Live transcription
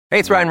Hey,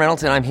 it's Ryan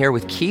Reynolds, and I'm here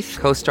with Keith,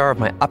 co-star of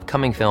my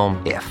upcoming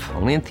film, If,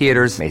 only in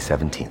theaters May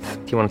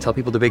 17th. Do you want to tell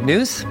people the big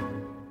news?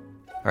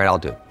 All right, I'll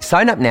do it.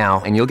 Sign up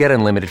now and you'll get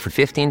unlimited for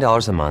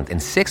 $15 a month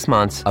and 6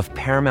 months of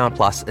Paramount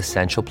Plus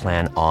Essential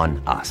Plan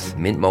on us.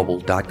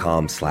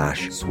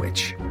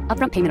 MintMobile.com/switch.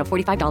 Upfront payment of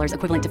 $45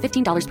 equivalent to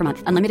 $15 per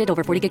month. Unlimited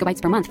over 40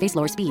 gigabytes per month. Face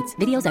lower speeds.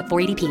 Videos at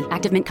 480p.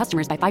 Active Mint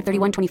customers by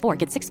 531.24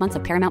 get 6 months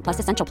of Paramount Plus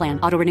Essential Plan.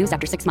 Auto renews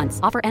after 6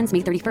 months. Offer ends May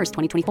 31st,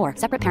 2024.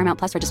 Separate Paramount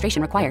Plus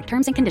registration required.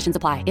 Terms and conditions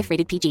apply if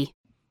rated PG.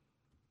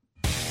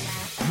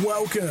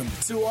 Welcome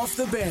to Off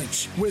the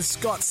Bench with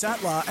Scott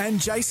Sattler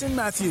and Jason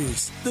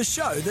Matthews, the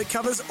show that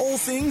covers all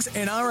things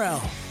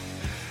NRL.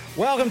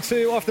 Welcome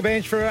to Off the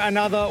Bench for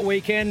another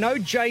weekend. No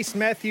Jace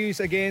Matthews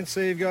again, so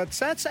you've got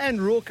Sats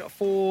and Rook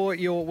for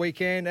your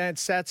weekend. And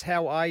Sats,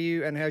 how are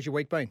you and how's your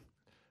week been?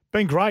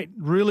 Been great,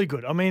 really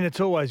good. I mean,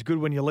 it's always good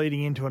when you're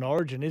leading into an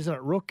Origin, isn't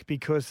it, Rook?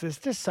 Because there's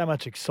just so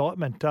much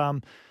excitement.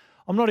 I'm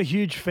not a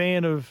huge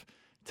fan of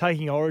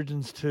taking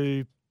Origins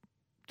to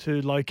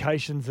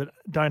locations that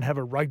don't have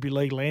a rugby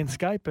league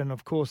landscape. And,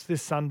 of course,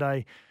 this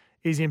Sunday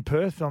is in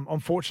Perth. I'm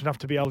fortunate enough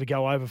to be able to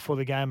go over for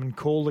the game and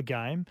call the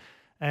game.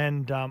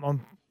 And I'm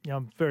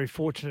very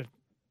fortunate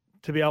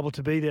to be able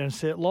to be there and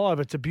see it live.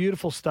 It's a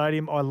beautiful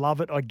stadium. I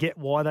love it. I get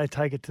why they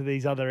take it to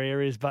these other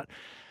areas. But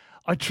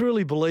I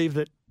truly believe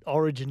that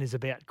Origin is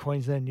about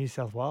Queensland and New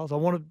South Wales. I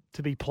want it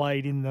to be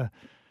played in the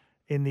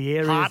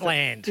areas.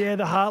 Heartland.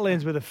 The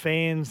heartlands where the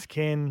fans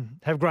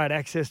can have great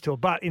access to it.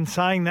 But in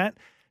saying that,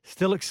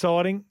 still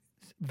exciting,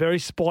 very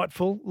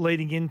spiteful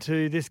leading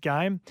into this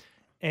game.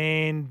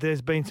 And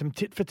there's been some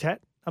tit for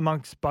tat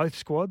amongst both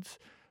squads.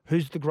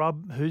 Who's the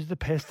grub? Who's the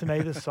pest on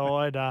either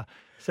side?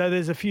 So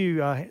there's a few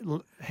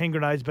hand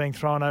grenades being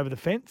thrown over the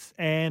fence,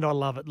 and I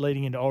love it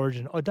leading into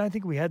Origin. I don't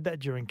think we had that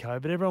during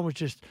COVID. Everyone was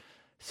just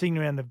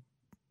singing around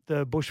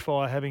the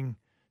bushfire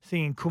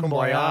singing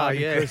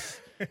Kumbaya,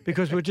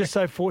 because we're just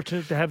so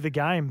fortunate to have the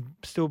game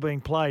still being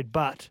played.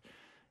 But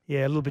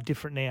yeah, a little bit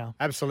different now.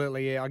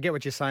 Absolutely, yeah. I get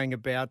what you're saying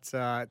about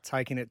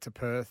taking it to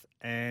Perth,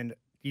 and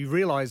you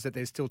realise that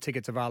there's still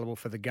tickets available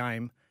for the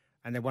game,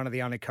 and they're one of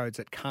the only codes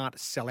that can't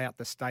sell out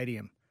the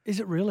stadium.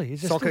 Is it really?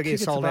 Is there Soccer still gets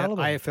tickets sold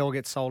available? out, AFL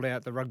gets sold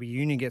out, the Rugby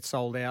Union gets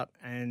sold out,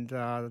 and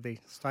the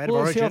State of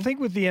Well, Origin. see, I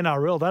think with the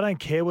NRL, they don't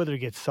care whether it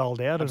gets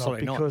sold out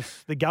Absolutely or not. not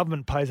because the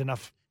government pays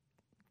enough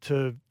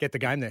to get the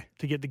game there.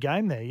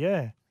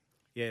 Yeah.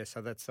 Yeah,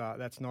 so that's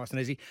nice and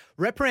easy.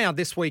 Rep round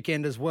this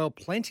weekend as well.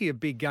 Plenty of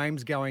big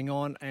games going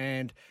on,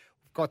 and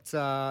we've got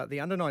the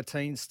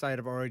under-19 State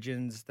of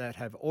Origins that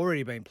have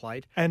already been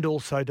played. And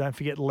also, don't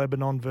forget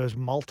Lebanon versus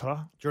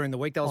Malta During the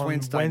week, that was on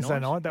Wednesday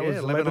night. That Yeah,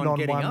 was Lebanon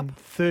getting won up.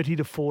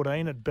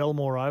 30-14 at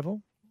Belmore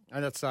Oval.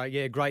 And that's,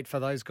 great for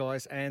those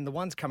guys. And the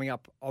ones coming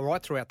up all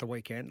right throughout the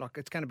weekend, like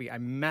it's going to be a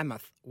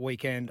mammoth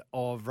weekend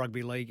of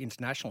rugby league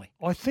internationally.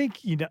 I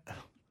think, you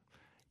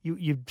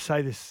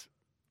say this,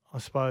 I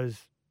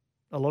suppose,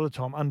 a lot of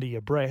time under your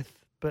breath,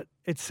 but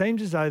it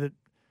seems as though that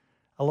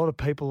a lot of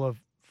people are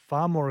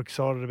far more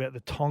excited about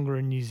the Tonga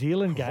and New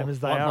Zealand game as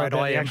they are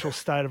about the actual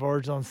State of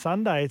Origin on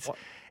Sunday.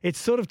 It's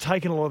sort of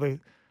taken a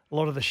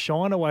lot of the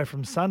shine away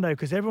from Sunday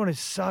because everyone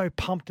is so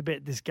pumped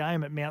about this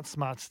game at Mount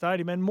Smart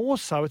Stadium, and more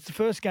so, it's the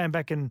first game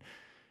back in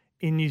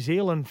New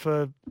Zealand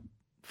for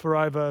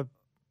over,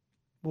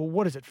 well,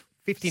 what is it?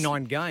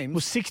 59 games.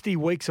 Well, 60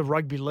 weeks of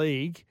rugby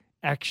league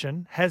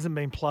action hasn't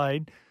been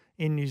played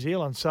in New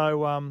Zealand.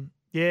 So,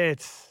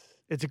 it's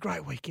a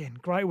great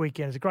weekend. Great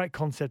weekend. It's a great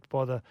concept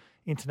by the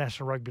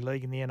International Rugby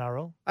League and the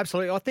NRL.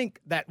 Absolutely. I think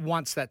that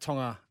once that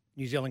Tonga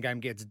New Zealand game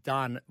gets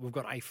done, we've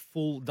got a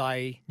full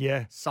day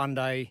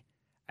Sunday,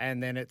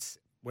 and then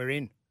we're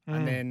in.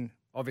 And then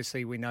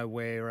obviously we know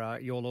where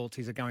your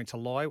loyalties are going to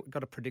lie. We've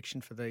got a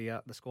prediction for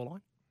the scoreline?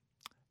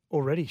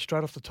 Already,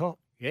 straight off the top.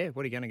 Yeah,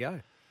 what are you going to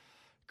go?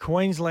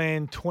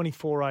 Queensland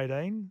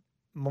 24-18.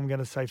 I'm going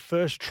to say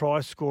first try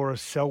scorer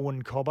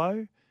Selwyn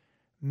Cobbo.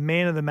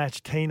 Man of the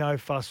match, Tino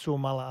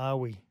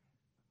Fa'asuamaleaui.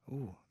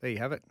 Ooh, there you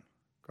have it.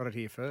 Got it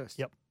here first.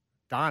 Yep.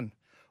 Done.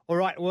 All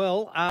right,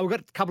 well, we've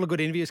got a couple of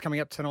good interviews coming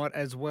up tonight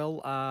as well.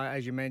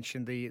 As you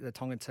mentioned, the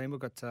Tongan team, we've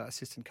got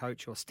assistant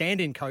coach or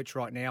stand-in coach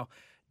right now,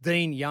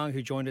 Dean Young,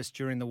 who joined us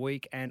during the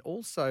week, and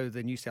also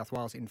the New South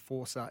Wales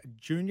enforcer,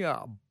 Junior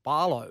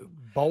Bolo.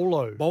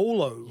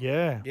 Bolo.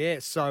 Yeah. Yeah,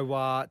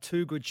 so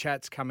two good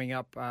chats coming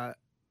up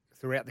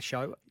throughout the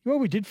show. What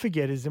we did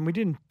forget is, and we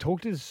didn't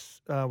talk to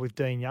this with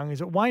Dean Young, is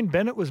that Wayne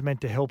Bennett was meant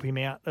to help him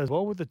out as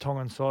well with the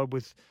Tongan side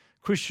with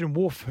Christian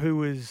Wolf, who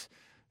was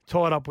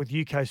tied up with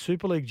UK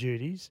Super League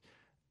duties.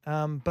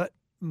 But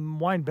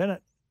Wayne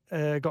Bennett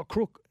got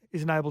crook,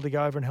 isn't able to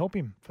go over and help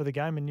him for the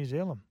game in New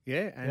Zealand.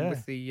 Yeah, and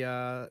with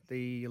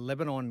the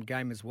Lebanon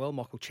game as well,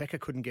 Michael Checker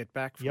couldn't get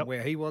back from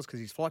where he was because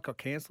his flight got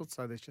cancelled,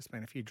 so there's just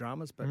been a few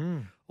dramas, but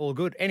all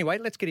good. Anyway,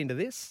 let's get into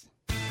this.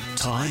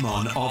 Time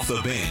on Off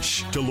the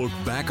Bench to look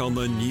back on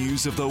the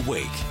news of the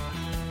week.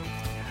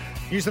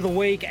 News of the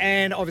week,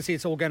 and obviously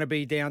it's all going to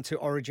be down to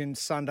Origin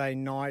Sunday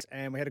night,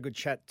 and we had a good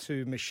chat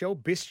to Michelle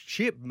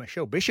Bishop,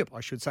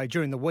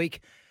 during the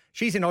week.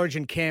 She's in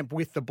Origin camp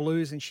with the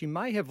Blues, and she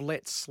may have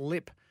let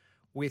slip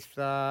with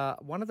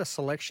one of the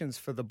selections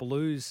for the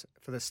Blues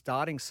for the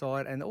starting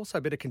side, and also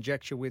a bit of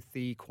conjecture with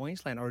the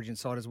Queensland Origin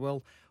side as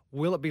well.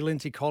 Will it be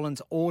Lindsay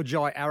Collins or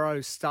Jai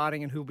Arrow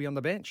starting, and who'll be on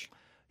the bench?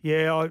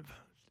 Yeah,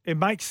 it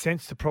makes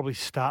sense to probably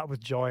start with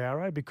Jai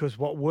Arrow, because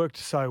what worked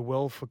so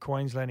well for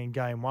Queensland in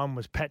game one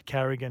was Pat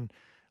Carrigan,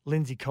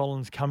 Lindsay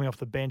Collins coming off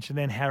the bench, and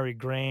then Harry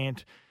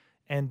Grant.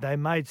 And they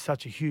made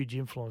such a huge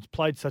influence,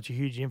 played such a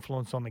huge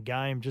influence on the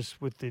game,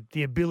 just with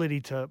the ability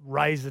to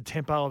raise the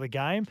tempo of the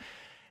game.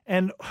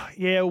 And,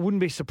 yeah, I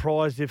wouldn't be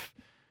surprised if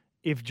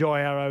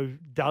Jai Arrow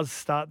does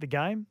start the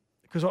game,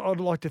 because I'd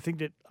like to think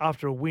that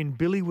after a win,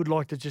 Billy would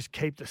like to just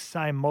keep the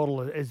same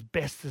model as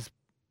best as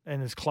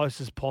and as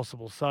close as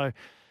possible. So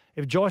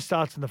if Jai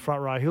starts in the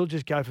front row, he'll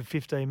just go for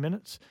 15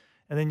 minutes,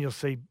 and then you'll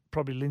see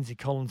probably Lindsay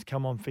Collins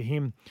come on for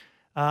him.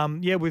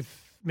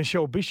 With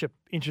Michelle Bishop,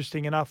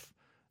 interesting enough,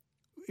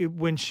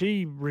 when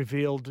she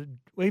revealed,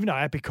 even though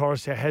Api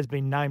Coruscant has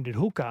been named at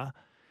hooker,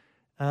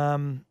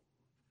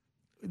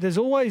 there's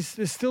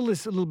still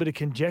this little bit of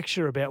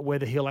conjecture about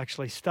whether he'll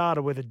actually start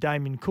or whether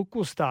Damien Cook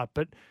will start.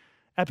 But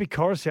Api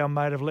Coruscant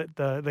may have let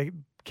the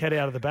cat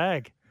out of the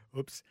bag.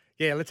 Oops.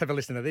 Yeah, let's have a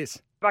listen to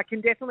this. I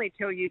can definitely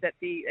tell you that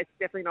it's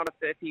definitely not a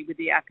Furphy with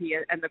the Appy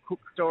and the Cook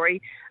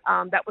story.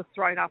 That was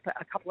thrown up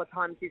a couple of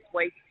times this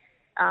week.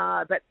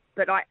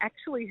 But I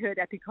actually heard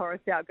Api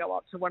Coruscant go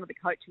up to one of the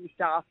coaching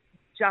staff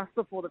just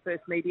before the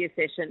first media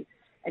session,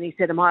 and he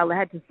said, "Am I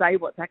allowed to say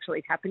what's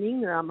actually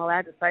happening? I'm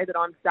allowed to say that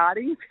I'm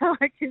starting." So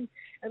I can,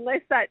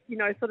 unless that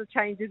sort of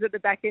changes at the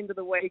back end of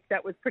the week,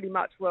 that was pretty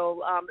much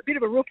a bit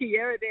of a rookie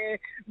error there,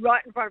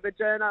 right in front of a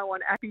journo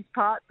on Appy's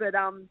part. But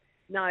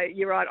no,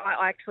 you're right.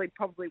 I actually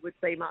probably would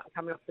see Martin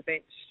coming off the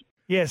bench.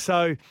 Yeah.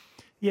 So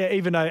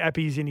even though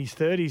Appy's in his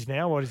 30s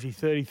now, what is he,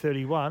 30,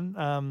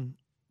 31?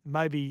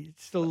 Maybe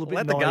still a little bit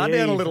let the guard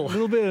down a little. A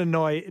little bit of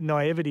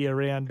naivety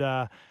around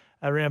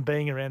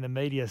being around the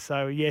media.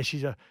 So yeah,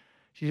 she's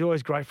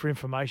always great for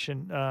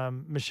information,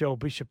 Michelle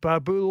Bishop.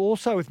 But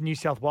also with New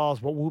South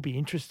Wales, what will be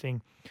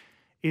interesting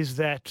is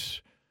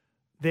that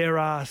there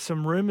are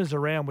some rumours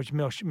around, which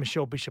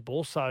Michelle Bishop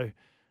also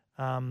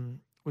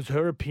was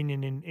her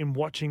opinion in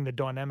watching the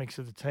dynamics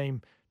of the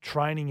team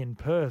training in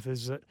Perth,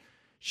 is that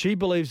she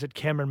believes that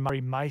Cameron Murray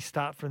may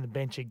start from the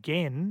bench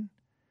again,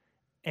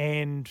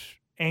 and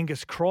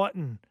Angus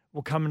Crichton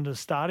will come into the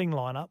starting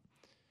lineup.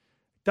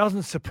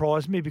 Doesn't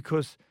surprise me,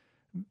 because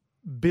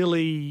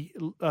Freddie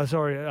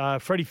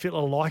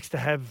Fittler likes to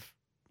have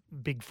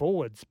big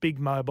forwards, big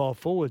mobile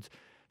forwards.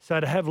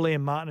 So to have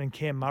Liam Martin and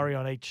Cam Murray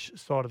on each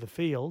side of the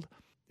field,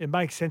 it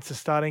makes sense to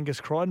start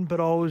Angus Crichton. But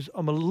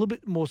I'm a little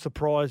bit more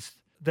surprised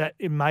that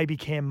it may be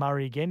Cam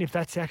Murray again, if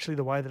that's actually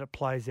the way that it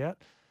plays out.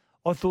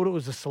 I thought it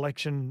was a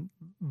selection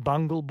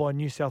bungled by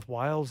New South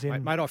Wales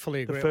in I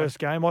fully agree. The first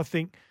game. I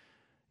think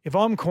if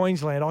I'm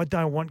Queensland, I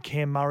don't want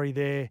Cam Murray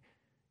there,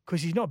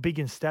 because he's not big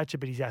in stature,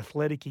 but he's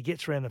athletic. He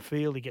gets around the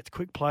field. He gets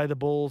quick play the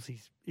balls.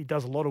 He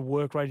does a lot of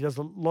work, right? He does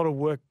a lot of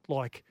work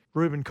like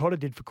Ruben Cotter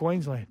did for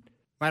Queensland.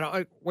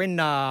 Mate, when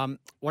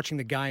watching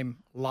the game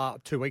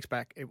 2 weeks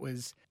back, it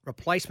was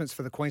replacements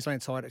for the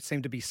Queensland side. It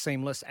seemed to be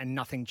seamless and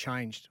nothing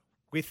changed.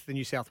 With the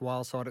New South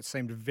Wales side, it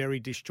seemed very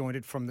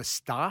disjointed from the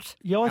start.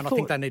 Yeah, I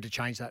think they need to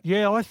change that.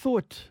 Yeah, I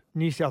thought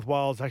New South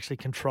Wales actually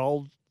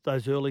controlled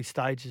those early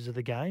stages of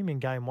the game in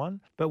game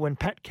one. But when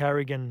Pat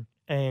Carrigan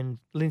and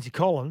Lindsay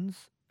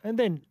Collins, and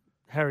then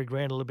Harry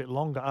Grant a little bit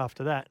longer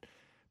after that,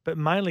 but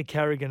mainly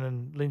Carrigan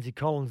and Lindsay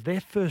Collins,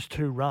 their first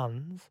two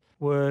runs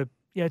were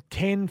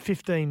 10,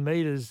 15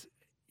 metres.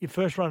 Your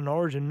first run in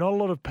Origin, not a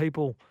lot of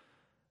people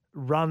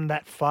run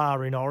that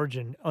far in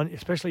Origin,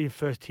 especially your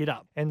first hit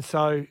up. And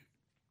so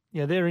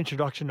their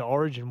introduction to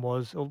Origin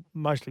was, or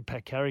mostly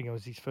Pat Carrigan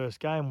was his first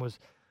game, was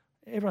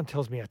everyone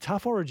tells me how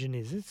tough Origin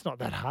is. It's not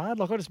that hard.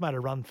 Like, I just made a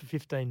run for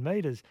 15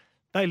 metres.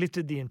 They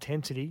lifted the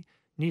intensity.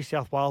 New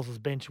South Wales'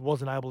 bench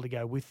wasn't able to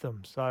go with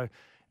them. So,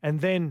 and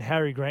then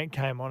Harry Grant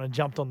came on and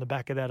jumped on the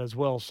back of that as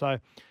well. So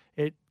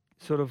it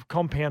sort of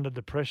compounded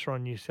the pressure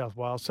on New South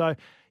Wales. So,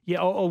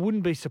 I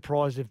wouldn't be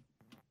surprised if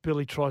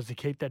Billy tries to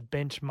keep that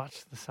bench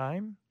much the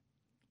same.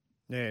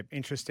 Yeah,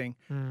 interesting.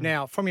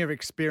 Now, from your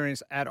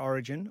experience at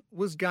Origin,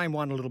 was game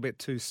one a little bit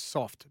too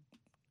soft?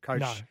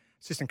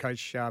 Assistant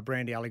coach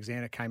Brandy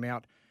Alexander came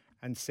out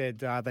and said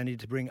they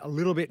need to bring a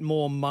little bit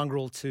more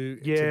mongrel to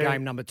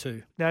game number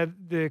two. Now,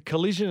 the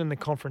collision and the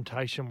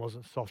confrontation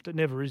wasn't soft. It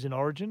never is in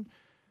Origin.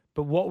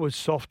 But what was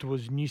soft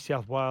was New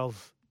South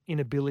Wales'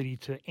 inability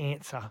to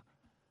answer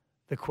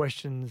the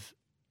questions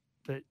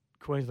that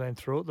Queensland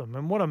threw at them.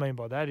 And what I mean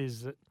by that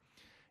is that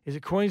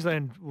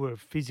Queensland were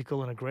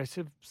physical and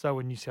aggressive, so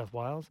were New South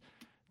Wales.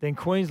 Then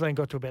Queensland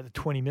got to about the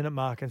 20-minute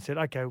mark and said,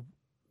 okay,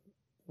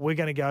 we're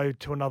going to go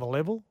to another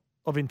level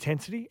of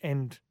intensity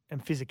and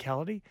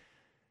physicality.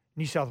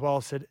 New South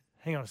Wales said,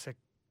 hang on a sec,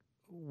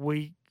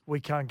 we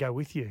can't go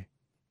with you.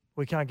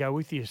 We can't go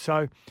with you.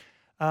 So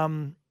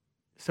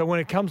so when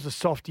it comes to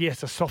soft,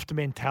 yes, a soft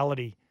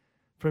mentality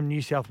from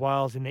New South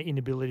Wales in their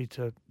inability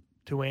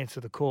to answer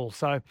the call.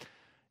 So,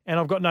 and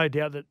I've got no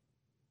doubt that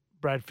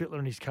Brad Fittler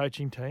and his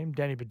coaching team,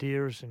 Danny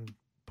Badeiras and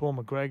Paul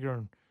McGregor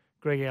and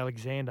Greg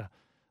Alexander,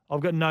 I've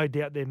got no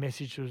doubt their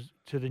message was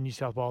to the New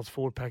South Wales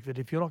forward pack that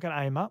if you're not going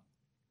to aim up,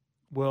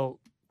 well,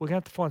 we're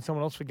going to have to find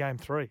someone else for game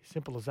 3.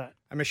 Simple as that.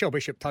 And Michelle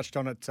Bishop touched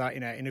on it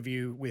in our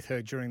interview with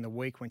her during the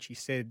week when she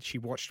said she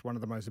watched one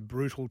of the most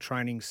brutal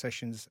training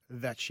sessions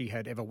that she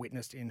had ever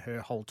witnessed in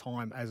her whole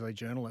time as a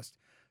journalist.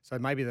 So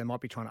maybe they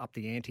might be trying to up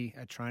the ante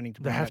at training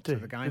to bring that to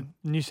the game.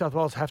 New South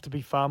Wales have to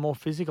be far more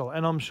physical,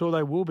 and I'm sure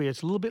they will be.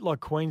 It's a little bit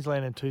like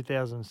Queensland in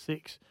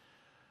 2006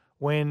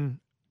 when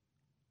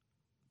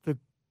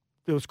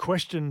there was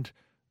questioned.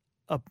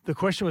 The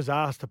question was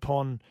asked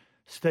upon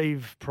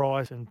Steve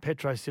Price and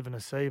Petro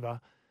Civoniceva,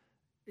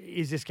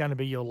 is this going to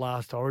be your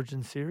last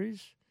Origin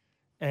series?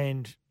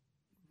 And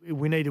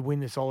we need to win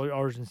this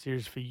Origin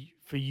series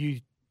for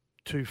you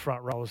two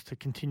front rowers to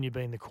continue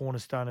being the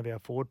cornerstone of our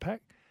forward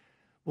pack.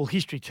 Well,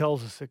 history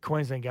tells us that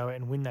Queensland go out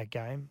and win that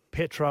game.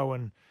 Petro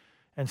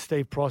and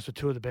Steve Price were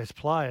two of the best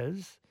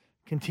players,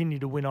 continue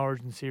to win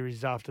Origin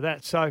series after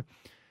that. So,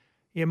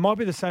 yeah, it might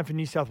be the same for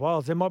New South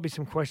Wales. There might be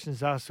some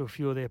questions asked to a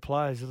few of their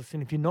players.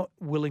 Listen, if you're not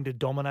willing to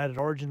dominate at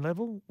Origin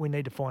level, we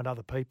need to find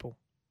other people.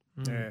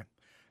 Yeah.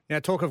 Now,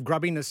 talk of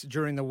grubbiness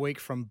during the week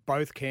from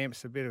both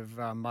camps, a bit of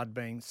mud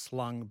being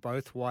slung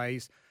both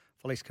ways.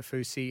 Felice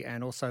Kafusi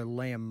and also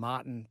Liam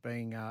Martin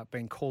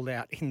being called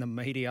out in the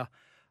media.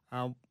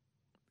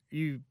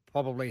 You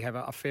probably have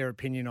a fair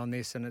opinion on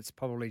this, and it's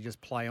probably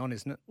just play on,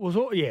 isn't it?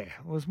 It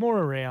was more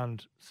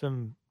around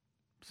some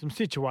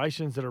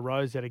situations that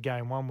arose out of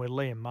game 1 where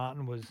Liam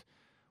Martin was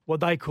what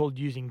they called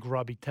using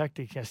grubby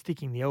tactics,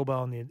 sticking the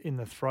elbow in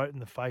the throat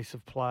and the face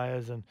of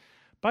players and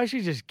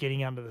basically just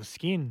getting under the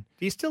skin.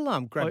 Do you still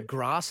grab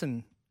grass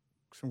and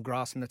some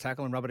grass in the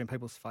tackle and rub it in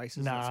people's faces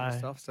and that sort of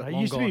stuff? So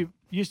it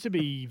used to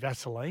be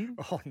Vaseline.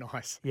 Oh,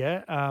 nice.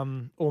 Yeah,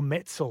 or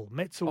Metzel.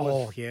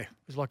 Metzel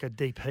was like a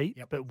deep heat,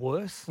 but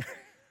worse.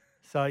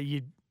 So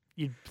you'd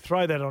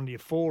throw that onto your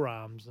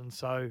forearms, and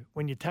so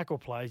when you tackle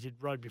players,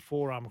 you'd rub your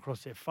forearm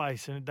across their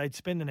face, and they'd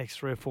spend the next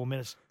 3 or 4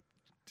 minutes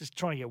just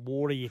trying to get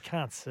water you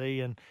can't see,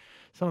 and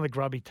some of the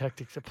grubby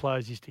tactics that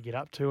players used to get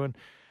up to.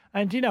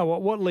 And you know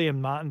what Liam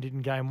Martin did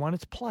in game 1?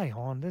 It's play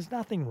on. There's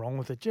nothing wrong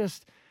with it.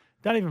 Just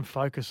don't even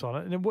focus on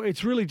it. And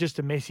it's really just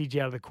a message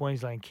out of the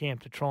Queensland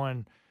camp to try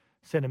and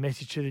send a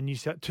message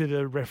to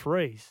the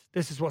referees.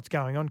 This is what's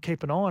going on.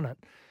 Keep an eye on it.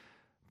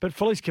 But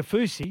Felice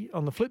Kafusi,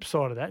 on the flip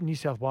side of that, New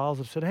South Wales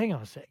have said, hang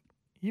on a sec,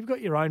 you've got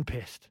your own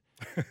pest.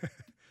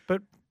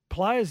 But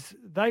players,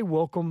 they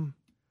welcome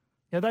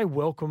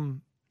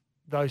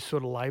those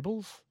sort of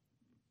labels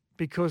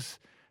because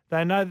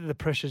they know that the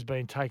pressure's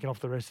been taken off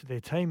the rest of their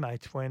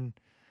teammates when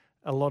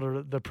a lot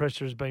of the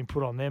pressure has been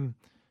put on them.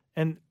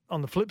 And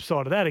on the flip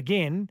side of that,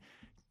 again,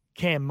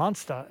 Cam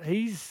Munster,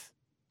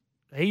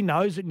 he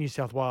knows that New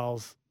South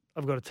Wales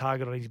have got a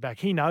target on his back.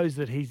 He knows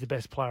that he's the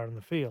best player on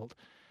the field.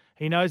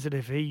 He knows that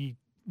if he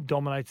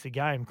dominates the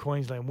game,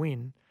 Queensland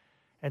win.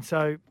 And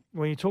so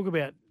when you talk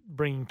about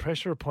bringing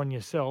pressure upon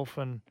yourself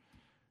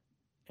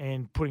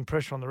and putting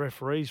pressure on the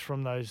referees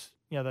from those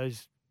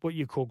what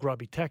you call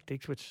grubby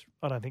tactics, which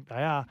I don't think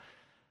they are,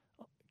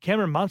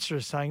 Cameron Munster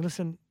is saying,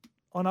 listen,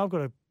 I know I've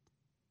got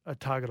a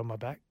target on my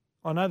back.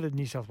 I know that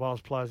New South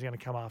Wales players are going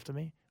to come after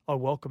me. I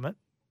welcome it.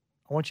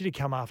 I want you to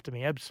come after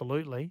me,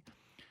 absolutely,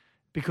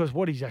 because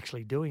what he's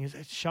actually doing is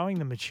it's showing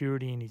the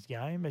maturity in his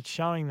game. It's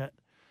showing that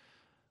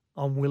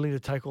I'm willing to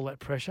take all that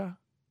pressure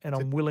and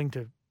I'm willing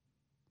to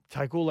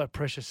take all that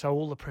pressure so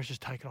all the pressure's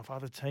taken off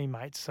other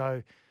teammates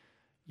so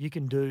you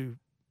can do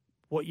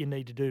what you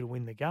need to do to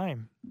win the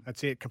game.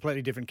 That's it.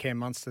 Completely different Cam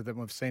Munster than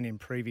we've seen in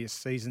previous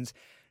seasons.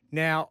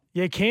 Now,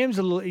 yeah, Cam's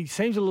he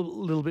seems a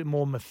little bit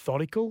more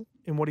methodical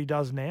in what he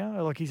does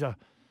now. Like he's an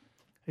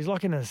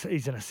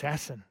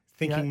assassin.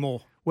 Thinking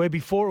more. Where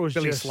before it was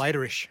Billy just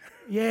Slaterish.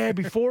 Yeah,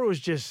 before it was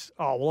just,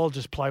 I'll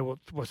just play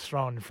what's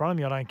thrown in front of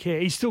me. I don't care.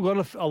 He's still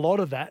got a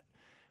lot of that.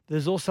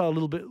 There's also a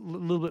little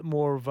bit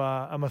more of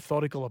a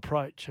methodical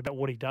approach about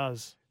what he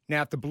does.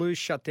 Now, if the Blues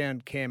shut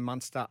down Cam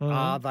Munster,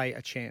 are they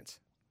a chance?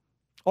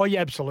 Oh,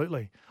 yeah,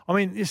 absolutely. I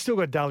mean, you've still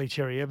got Daly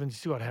Cherry Evans, you've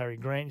still got Harry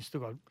Grant, you've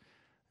still got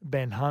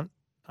Ben Hunt,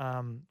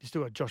 you've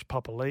still got Josh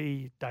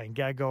Papali'i, Dane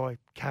Gagai,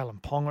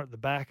 Kalen Ponga at the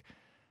back,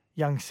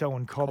 young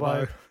Selwyn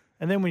Cobbo.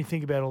 And then when you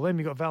think about all them,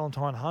 you've got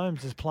Valentine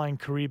Holmes is playing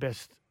career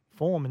best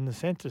form in the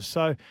centres.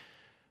 So,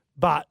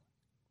 but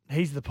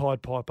he's the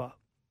Pied Piper.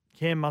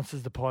 Cam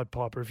Munster's the Pied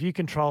Piper. If you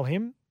control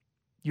him,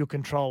 you'll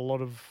control a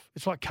lot of –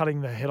 it's like cutting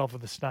the head off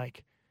of the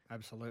snake.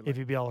 Absolutely. If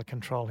you be able to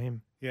control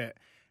him. Yeah.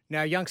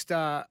 Now,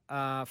 youngster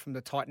from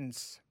the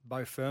Titans,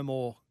 Beau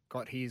Fermor,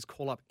 got his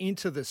call-up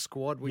into the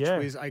squad, which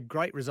was a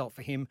great result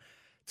for him.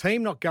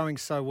 Team not going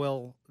so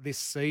well this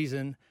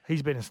season.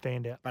 He's been a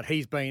standout. But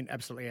he's been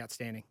absolutely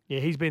outstanding. Yeah,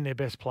 he's been their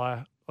best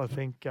player, I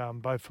think,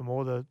 Beau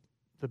Fermor,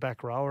 the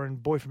back rower,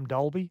 and boy from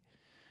Dalby,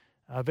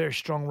 a very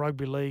strong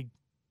rugby league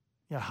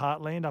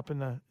heartland up in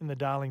the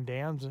Darling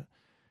Downs.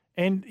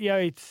 And,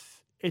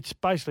 it's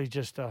basically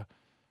just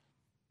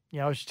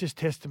it's just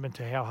testament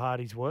to how hard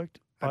he's worked,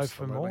 Beau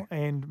Fermor.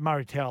 And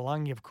Murray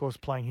Taulagi, of course,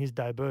 playing his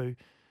debut.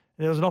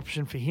 There was an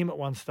option for him at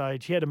one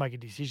stage. He had to make a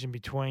decision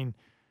between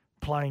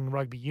playing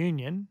rugby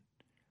union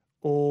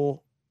or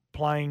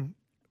playing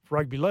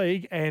rugby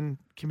league and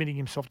committing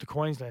himself to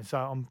Queensland. So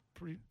I'm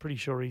pretty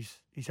sure he's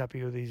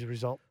happy with his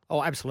result.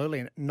 Oh, absolutely.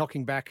 And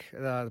knocking back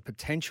the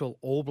potential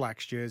All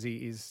Blacks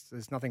jersey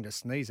there's nothing to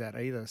sneeze at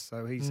either.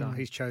 So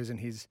he's chosen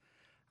his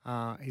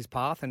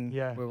path, and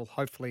we'll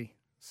hopefully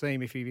see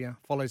him if he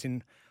follows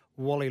in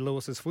Wally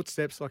Lewis's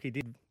footsteps like he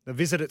did the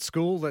visit at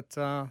school that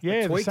the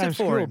tweaked same it for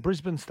school, him.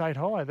 Brisbane State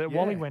High, that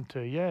Wally went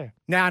to,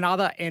 Now, in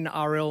other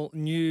NRL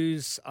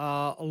news,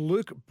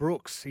 Luke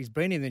Brooks, he's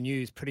been in the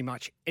news pretty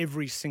much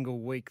every single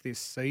week this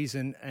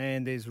season,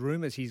 and there's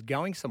rumours he's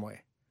going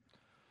somewhere.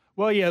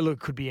 Well, yeah, look,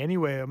 could be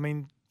anywhere. I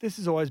mean, this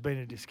has always been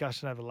a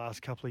discussion over the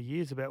last couple of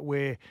years about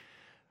where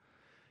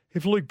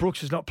if Luke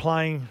Brooks is not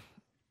playing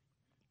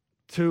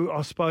to,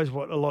 I suppose,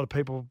 what a lot of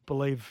people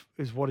believe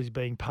is what he's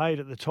being paid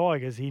at the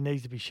Tigers, he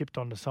needs to be shipped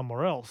on to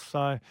somewhere else.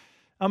 So,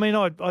 I mean,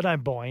 I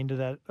don't buy into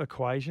that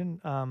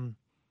equation.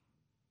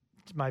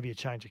 It's maybe a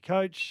change of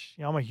coach.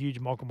 I'm a huge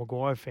Michael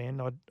Maguire fan.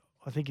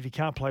 I think if you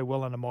can't play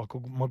well under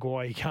Michael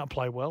Maguire, you can't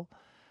play well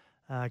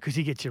because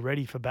he gets you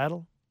ready for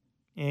battle.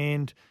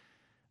 And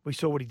we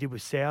saw what he did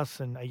with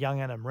South and a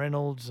young Adam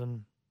Reynolds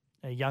and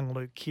a young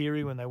Luke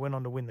Keary when they went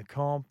on to win the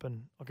comp.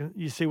 And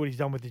you see what he's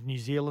done with his New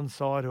Zealand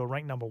side, who are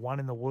ranked number 1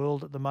 in the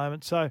world at the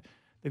moment. So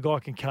the guy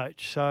can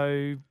coach.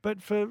 So,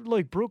 but for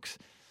Luke Brooks,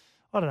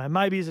 I don't know,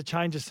 maybe as a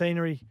change of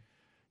scenery,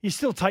 you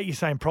still take your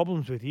same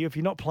problems with you. If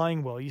you're not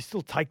playing well, you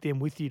still take them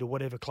with you to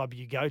whatever club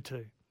you go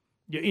to.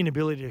 Your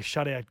inability to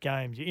shut out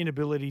games, your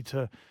inability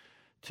to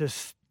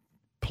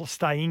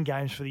stay in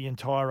games for the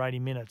entire 80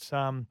 minutes,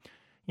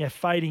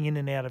 fading in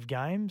and out of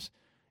games.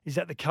 Is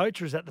that the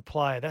coach or is that the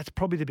player? That's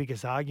probably the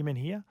biggest argument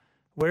here.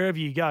 Wherever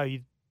you go,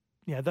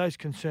 those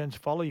concerns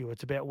follow you.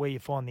 It's about where you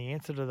find the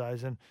answer to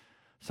those. And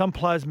some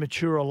players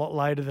mature a lot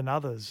later than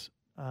others.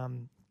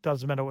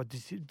 Doesn't matter what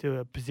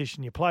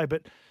position you play.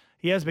 But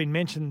he has been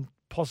mentioned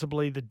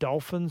possibly the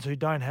Dolphins, who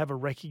don't have a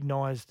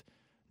recognised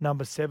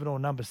number 7 or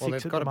number 6 at the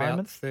moment. They've got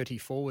about 30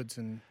 forwards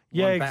and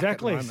yeah, one back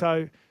exactly. At the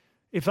moment. So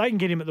if they can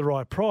get him at the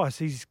right price,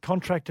 he's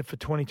contracted for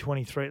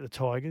 2023 at the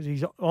Tigers.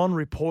 He's on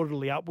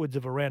reportedly upwards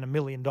of around $1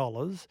 million.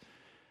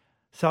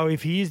 So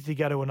if he is to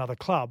go to another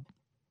club,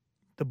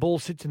 the ball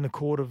sits in the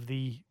court of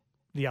the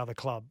other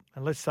club.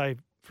 And let's say,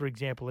 for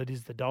example, it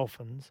is the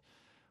Dolphins.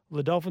 Well,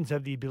 the Dolphins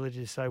have the ability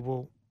to say,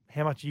 well,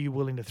 how much are you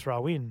willing to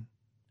throw in?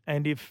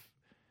 And if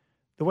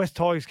the West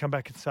Tigers come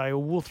back and say,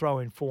 well, we'll throw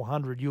in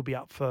 400, you'll be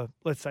up for,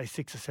 let's say,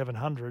 600 or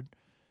 700.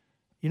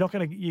 You're not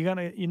going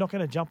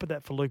to jump at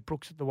that for Luke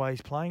Brooks at the way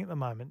he's playing at the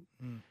moment.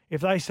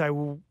 If they say,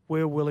 well,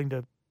 we're willing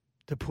to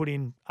put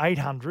in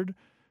 800,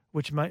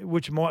 which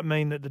might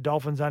mean that the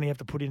Dolphins only have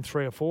to put in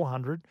 300 or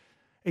 400,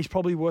 he's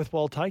probably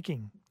worthwhile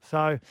taking.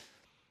 So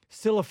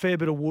still a fair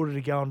bit of water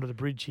to go under the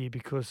bridge here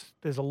because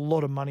there's a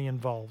lot of money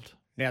involved.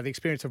 Now, the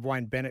experience of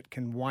Wayne Bennett,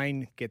 can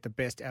Wayne get the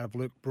best out of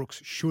Luke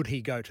Brooks should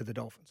he go to the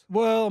Dolphins?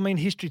 Well, I mean,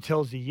 history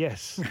tells you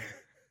yes.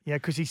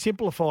 Because he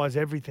simplifies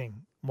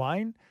everything,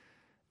 Wayne.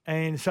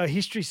 And so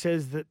history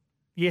says that,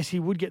 yes, he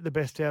would get the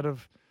best out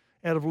of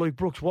Luke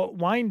Brooks. What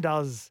Wayne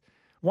doesn't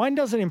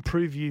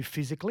improve you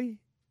physically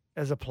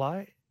as a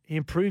player. He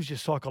improves you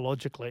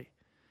psychologically.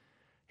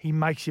 He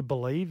makes you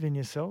believe in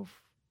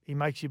yourself. He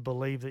makes you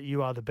believe that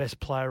you are the best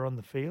player on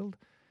the field.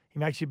 He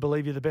makes you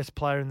believe you're the best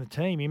player in the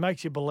team. He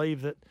makes you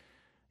believe that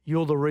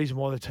you're the reason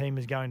why the team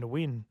is going to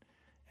win.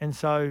 And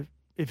so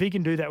if he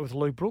can do that with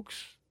Luke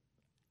Brooks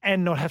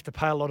and not have to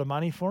pay a lot of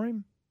money for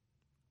him,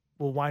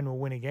 well, Wayne will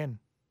win again.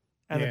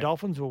 And the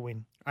Dolphins will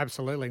win.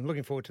 Absolutely. I'm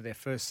looking forward to their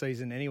first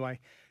season anyway.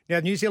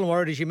 Now, New Zealand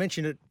Warriors, you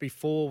mentioned it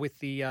before with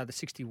the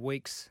 60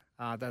 weeks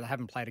that they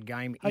haven't played a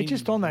game. Hey,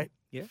 just on that,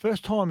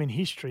 first time in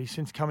history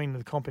since coming to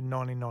the comp in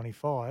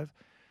 1995,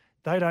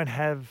 they don't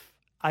have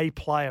a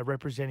player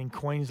representing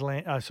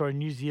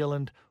New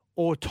Zealand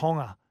or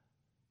Tonga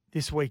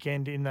this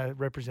weekend in the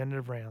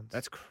representative rounds.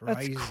 That's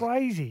crazy. That's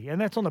crazy. And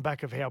that's on the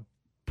back of how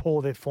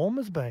poor their form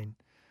has been.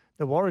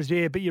 The Warriors,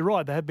 but you're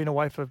right, they have been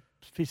away for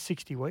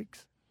 60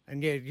 weeks.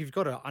 And you've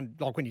got to,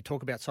 like when you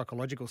talk about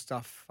psychological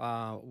stuff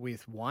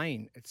with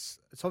Wayne, it's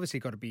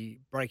obviously got to be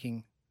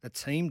breaking the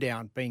team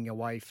down, being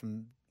away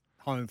from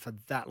home for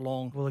that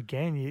long. Well,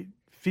 again,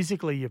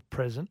 physically you're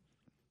present,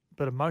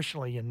 but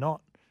emotionally you're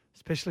not,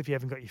 especially if you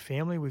haven't got your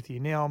family with you.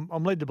 Now,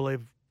 I'm led to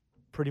believe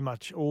pretty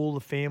much all the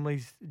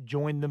families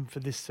joined them for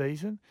this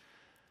season.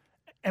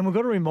 And we've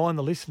got to remind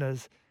the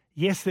listeners,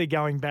 yes, they're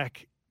going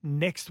back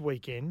next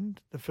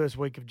weekend, the first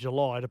week of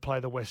July, to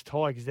play the West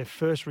Tigers, their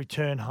first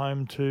return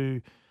home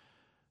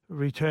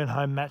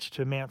match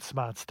to Mount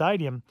Smart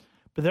Stadium,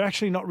 but they're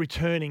actually not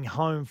returning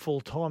home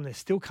full time. They're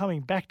still coming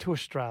back to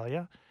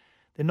Australia.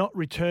 They're not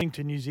returning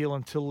to New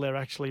Zealand until their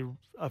actually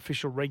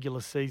official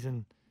regular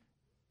season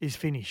is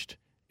finished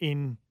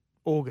in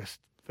August,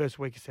 first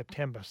week of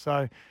September.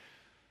 So,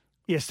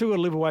 still got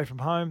to live away from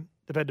home.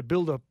 They've had to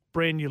build a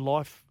brand new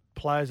life.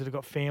 Players that have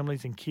got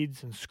families and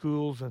kids and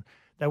schools, and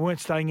they weren't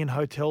staying in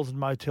hotels and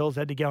motels.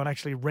 They had to go and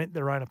actually rent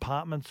their own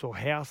apartments or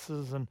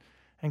houses and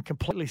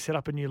completely set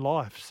up a new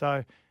life.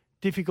 So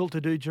difficult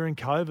to do during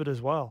COVID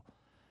as well.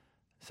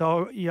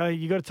 So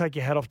you got to take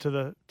your hat off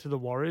to the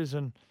Warriors,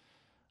 and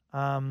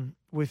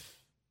with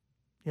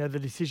the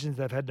decisions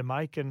they've had to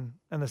make and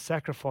the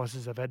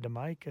sacrifices they've had to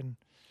make, and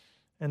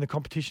the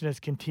competition has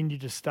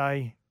continued to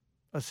stay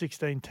a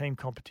 16-team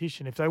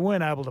competition. If they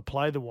weren't able to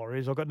play the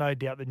Warriors, I've got no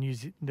doubt the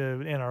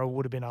NRL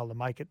would have been able to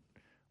make it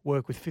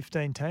work with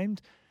 15 teams.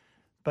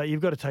 But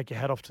you've got to take your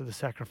hat off to the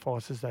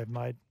sacrifices they've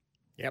made.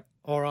 Yep.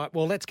 All right.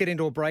 Well, let's get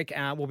into a break.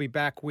 We'll be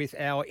back with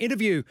our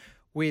interview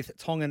with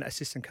Tongan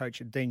assistant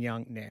coach Dean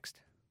Young next.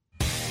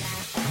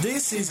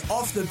 This is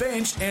Off the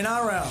Bench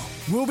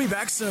NRL. We'll be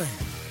back soon.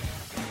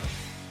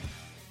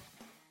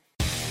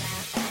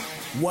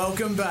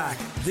 Welcome back.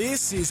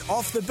 This is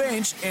Off the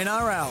Bench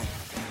NRL.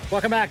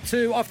 Welcome back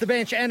to Off the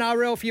Bench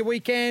NRL for your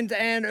weekend.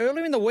 And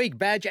earlier in the week,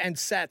 Badge and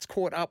Sats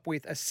caught up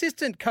with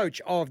assistant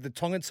coach of the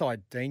Tongan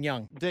side, Dean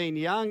Young. Dean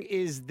Young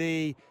is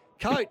the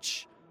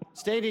coach,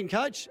 stand-in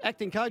coach,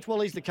 acting coach. Well,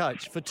 he's the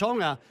coach for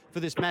Tonga for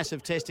this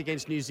massive test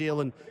against New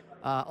Zealand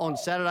on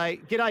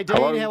Saturday. G'day, Dean.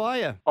 Hello. How are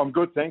you? I'm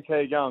good, thanks. How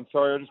you going?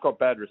 Sorry, I just got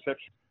bad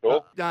reception.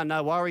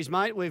 No worries,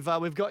 mate. We've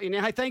got you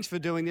now. Hey, thanks for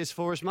doing this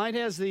for us, mate.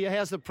 How's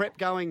the prep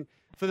going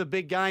for the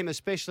big game,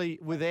 especially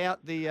without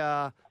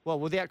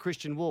without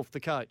Christian Wolf, the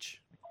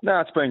coach? No,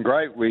 it's been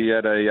great. We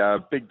had a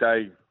big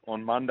day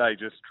on Monday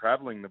just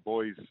travelling. The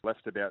boys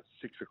left about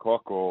 6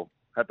 o'clock or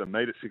had to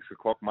meet at 6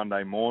 o'clock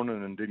Monday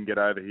morning and didn't get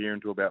over here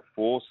until about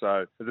 4. So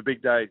it was a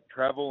big day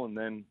travel, and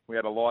then we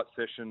had a light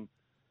session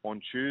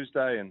on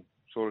Tuesday and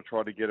sort of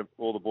tried to get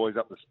all the boys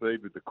up to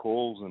speed with the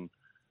calls and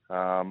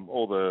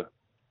all the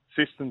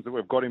systems that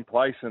we've got in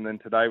place. And then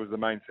today was the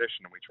main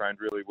session, and we trained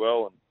really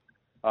well. And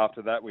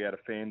after that, we had a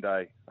fan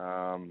day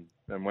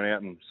and went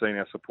out and seen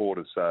our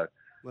supporters. So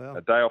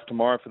a day off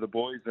tomorrow for the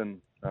boys,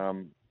 and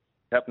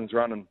captain's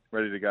running,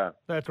 ready to go.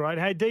 That's right.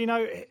 Hey,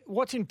 Dino,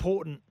 what's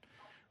important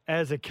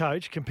as a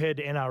coach compared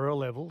to NRL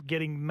level,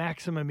 getting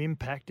maximum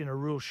impact in a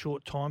real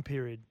short time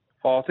period?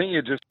 Oh, I think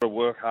you just got to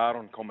work hard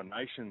on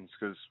combinations,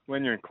 because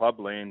when you're in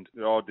clubland,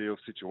 the ideal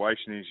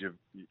situation is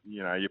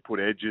you put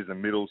edges and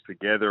middles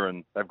together,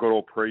 and they've got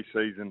all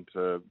pre-season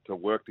to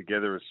work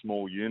together as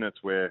small units,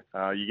 where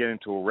you get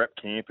into a rep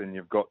camp and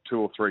you've got 2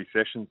 or 3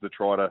 sessions to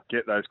try to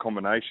get those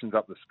combinations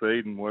up to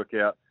speed and work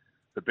out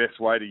the best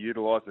way to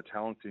utilise the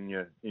talents in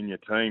your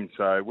team.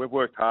 So we've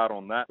worked hard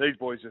on that. These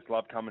boys just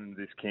love coming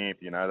into this camp.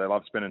 They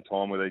love spending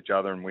time with each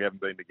other, and we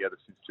haven't been together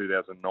since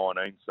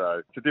 2019.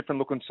 So it's a different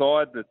looking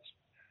side.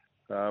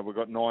 We've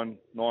got nine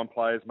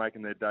players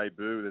making their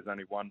debut. There's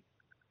only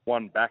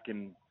one back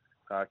in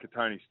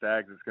Katoni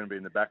Staggs that's going to be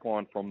in the back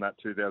line from that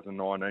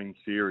 2019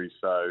 series.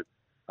 So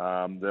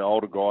the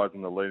older guys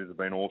and the leaders have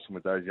been awesome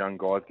with those young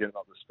guys, getting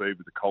up to speed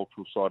with the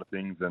cultural side of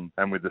things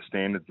and with the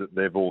standards that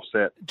they've all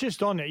set.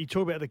 Just on that, you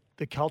talk about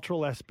the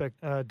cultural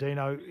aspect,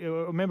 Dino. I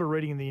remember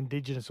reading in the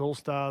Indigenous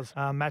All-Stars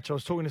match, I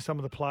was talking to some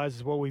of the players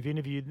as well we've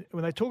interviewed.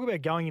 When they talk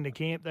about going into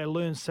camp, they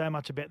learn so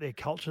much about their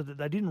culture that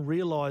they didn't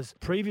realise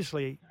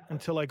previously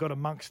until they got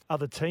amongst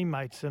other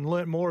teammates and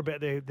learnt more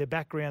about their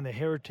background, their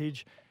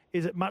heritage.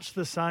 Is it much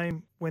the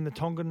same when the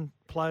Tongan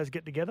players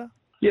get together?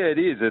 Yeah, it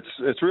is.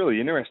 It's really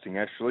interesting,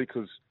 actually,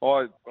 because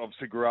I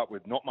obviously grew up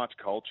with not much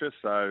culture.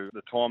 So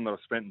the time that I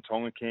spent in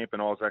Tongan camp,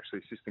 and I was actually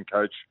assistant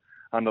coach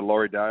under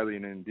Laurie Daly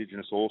in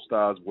Indigenous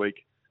All-Stars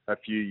week a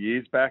few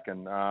years back.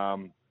 And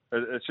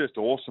it's just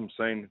awesome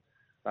seeing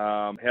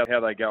how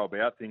they go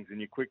about things.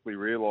 And you quickly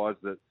realise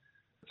that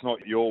it's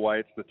not your way,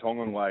 it's the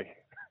Tongan way.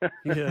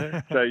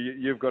 Yeah. So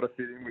you've got to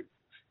fit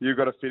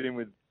in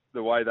with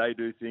the way they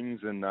do things,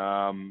 and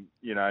and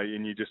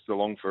you're just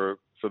along for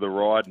the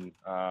ride. And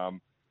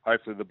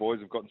hopefully the boys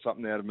have gotten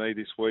something out of me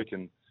this week,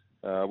 and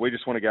we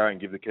just want to go out and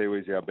give the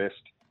Kiwis our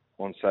best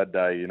on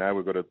Saturday.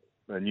 We've got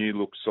a new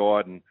look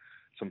side and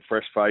some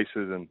fresh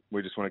faces, and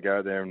we just want to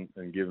go there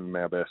and give them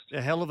our best.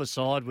 A hell of a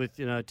side with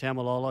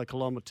Tamalolo,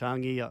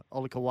 Kolomatangi,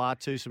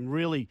 Olakawatu,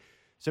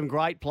 some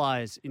great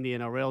players in the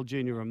NRL,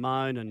 Junior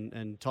Ramon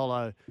and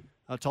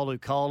Tolu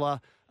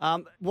Kola.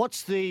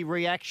 What's the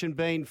reaction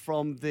been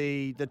from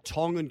the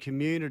Tongan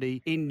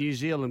community in New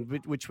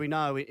Zealand, which we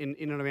know in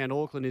and around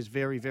Auckland is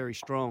very, very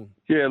strong?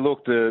 Yeah,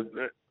 look,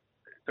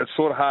 it's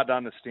sort of hard to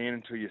understand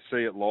until you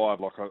see it live.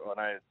 Like I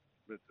know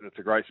it's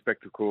a great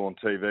spectacle on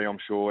TV. I'm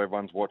sure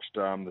everyone's watched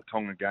the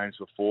Tongan games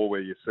before, where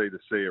you see the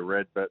Sea of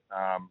Red, but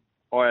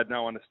I had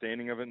no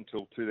understanding of it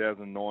until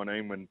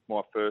 2019 when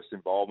my first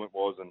involvement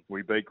was, and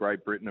we beat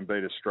Great Britain and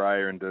beat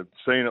Australia, and to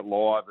seeing it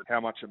live and how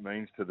much it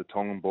means to the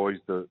Tongan boys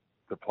to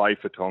play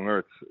for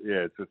Tonga,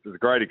 it's a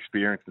great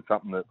experience. It's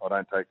something that I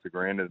don't take for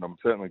granted, and I'm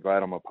certainly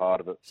glad I'm a part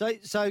of it.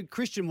 So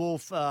Christian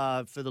Wolf,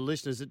 for the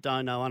listeners that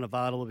don't know,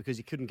 unavailable because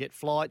he couldn't get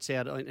flights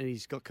out and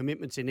he's got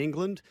commitments in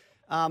England.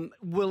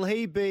 Will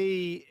he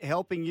be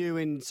helping you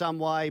in some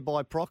way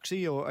by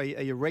proxy, or are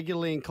you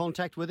regularly in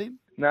contact with him?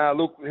 No,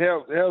 look,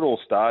 how it all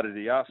started,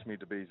 he asked me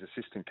to be his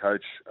assistant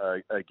coach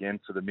again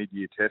for the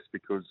mid-year test,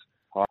 because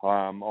I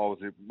was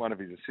one of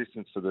his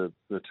assistants for the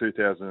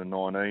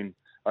 2019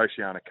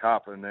 Oceania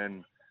Cup. And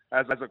then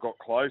as it got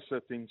closer,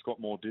 things got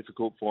more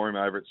difficult for him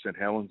over at St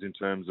Helens in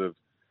terms of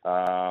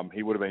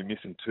he would have been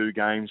missing 2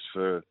 games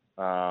for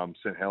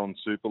St Helens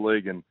Super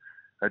League, and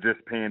it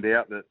just panned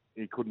out that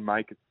he couldn't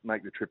make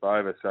the trip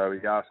over. So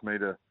he asked me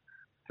to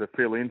to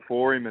fill in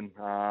for him.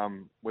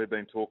 And we've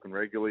been talking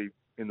regularly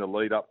in the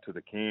lead up to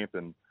the camp,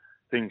 and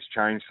things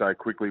change so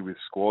quickly with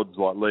squads,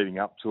 like leading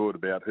up to it,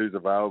 about who's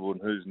available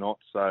and who's not.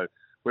 So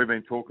we've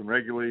been talking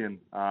regularly, and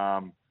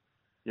I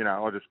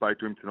just spoke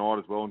to him tonight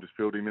as well and just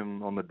filled him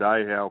in on the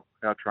day how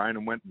our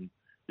training went. And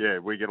yeah,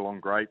 we get along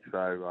great.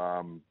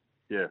 So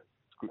it's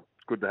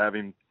good to have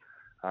him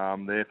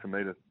there for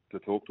me to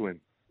talk to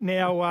him.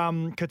 Now,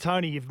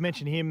 Katoni, you've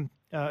mentioned him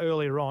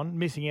earlier on,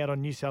 missing out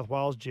on New South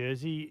Wales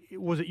jersey.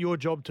 Was it your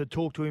job to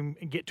talk to him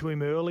and get to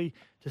him early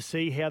to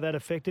see how that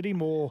affected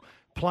him, or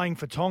playing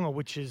for Tonga,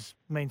 which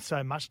means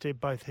so much to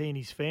both he and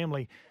his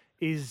family,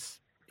 is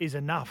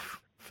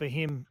enough for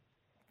him?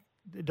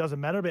 It doesn't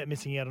matter about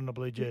missing out on a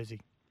blue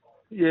jersey.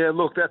 Yeah,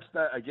 look, that's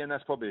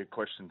probably a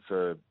question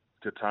for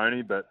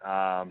Tony, but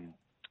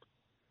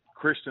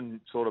Christian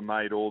sort of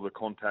made all the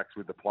contacts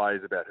with the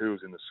players about who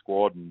was in the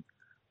squad and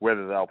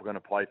whether they were going to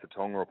play for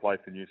Tonga or play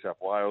for New South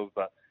Wales.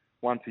 But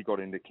once he got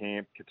into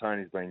camp,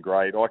 Katoni's been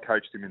great. I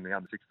coached him in the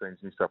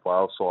under-16s New South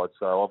Wales side,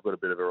 so I've got a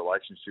bit of a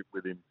relationship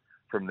with him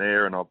from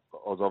there, and I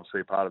was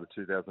obviously a part of the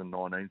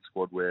 2019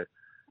 squad where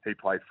he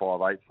played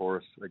 5'8" for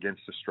us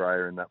against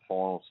Australia in that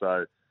final.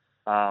 So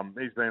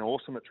he's been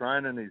awesome at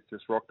training. He's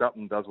just rocked up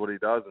and does what he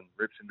does and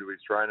rips into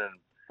his training, and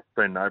it's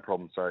been no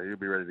problem. So he'll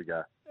be ready to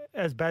go.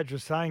 As Badge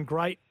was saying,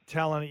 great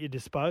talent at your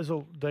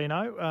disposal,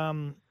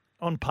 Dino.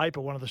 On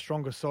paper, one of the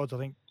strongest sides I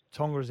think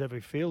Tonga has ever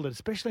fielded,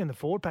 especially in the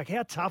forward pack.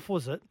 How tough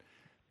was it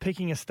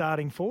picking a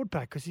starting forward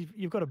pack? Because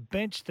you've got a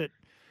bench that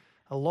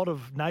a lot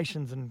of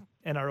nations and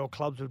NRL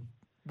clubs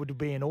would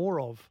be in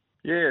awe of.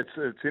 Yeah,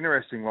 it's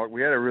interesting. Like,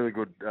 we had a really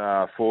good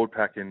forward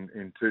pack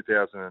in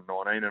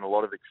 2019, and a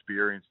lot of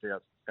experienced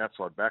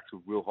outside backs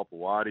with Will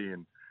Hopewadi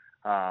and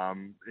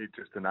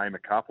just to name a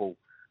couple.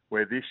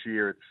 Where this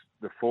year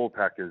the forward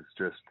pack is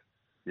just,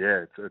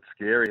 it's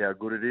scary how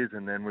good it is,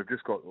 and then we've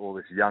just got all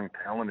this young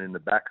talent in the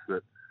backs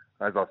that,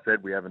 as I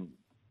said, we've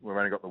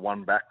only got the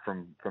one back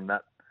from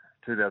that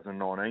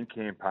 2019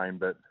 campaign.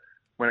 But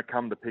when it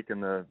comes to picking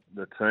the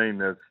team,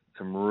 there's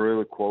some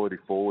really quality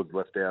forwards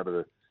left out of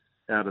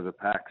the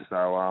pack.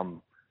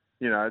 So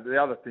the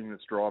other thing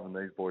that's driving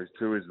these boys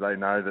too is they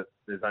know that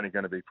there's only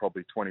going to be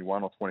probably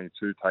 21 or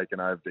 22 taken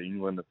over to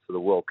England for the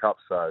World Cup.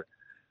 So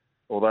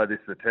although this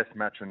is a test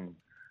match and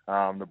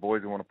the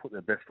boys who want to put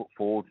their best foot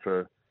forward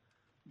for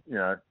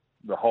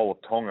the whole of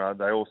Tonga,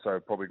 they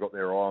also probably got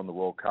their eye on the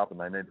World Cup, and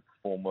they need to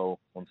perform well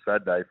on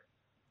Saturday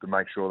to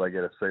make sure they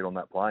get a seat on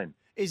that plane.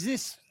 Is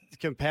this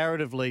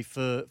comparatively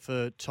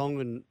for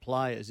Tongan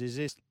players? Is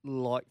this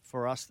like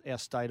for us, our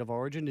state of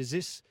origin? Is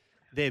this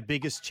their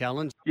biggest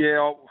challenge?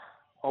 Yeah,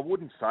 I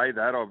wouldn't say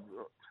that.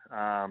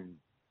 As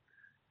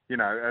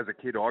a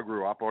kid, I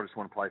grew up. I just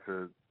want to play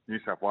for New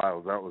South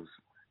Wales. That was,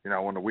 I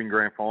want to win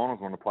grand finals.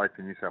 I want to play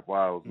for New South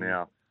Wales.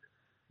 Now,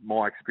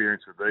 my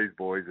experience with these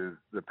boys is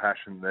the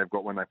passion they've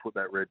got when they put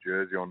that red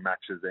jersey on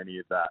matches any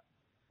of that,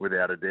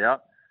 without a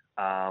doubt.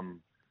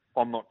 I'm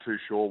not too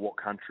sure what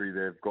country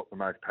they've got the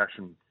most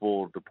passion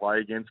for to play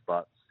against,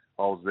 but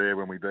I was there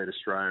when we beat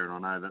Australia,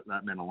 and I know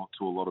that meant a lot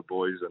to a lot of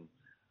boys and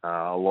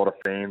a lot of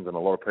fans and a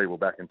lot of people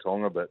back in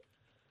Tonga. But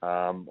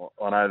I know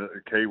that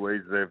the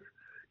Kiwis,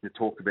 you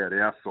talked about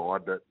our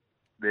side, but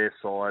their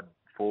side,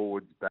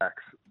 forwards,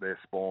 backs, their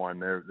spine,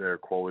 they're a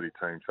quality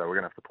team. So we're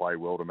going to have to play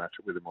well to match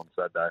it with them on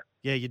Saturday.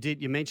 Yeah, you did.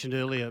 You mentioned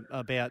earlier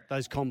about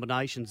those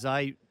combinations.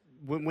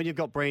 When you've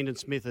got Brandon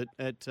Smith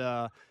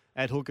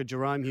at hooker,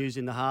 Jerome Hughes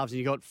in the halves, and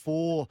you've got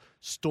 4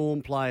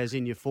 Storm players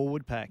in your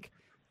forward pack,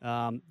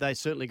 they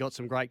certainly got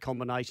some great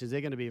combinations.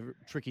 They're going to be a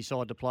tricky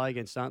side to play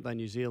against, aren't they,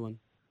 New Zealand?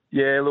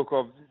 Yeah, look,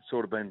 I've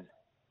sort of been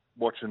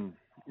watching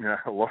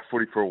a lot of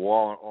footy for a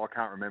while. I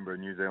can't remember a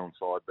New Zealand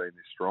side being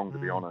this strong, to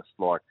be honest.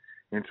 Like,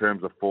 in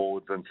terms of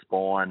forwards and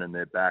spine and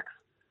their backs,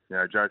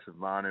 Joseph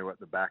Manu at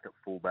the back at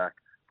fullback,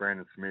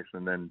 Brandon Smith,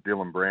 and then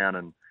Dylan Brown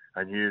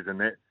and Hughes. And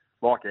they're,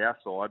 like our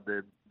side,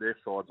 their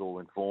side's all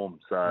in form.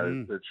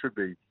 So it should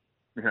be,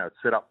 it's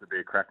set up to be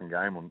a cracking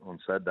game on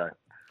Saturday.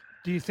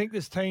 Do you think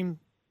this team,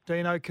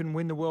 Dino, can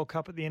win the World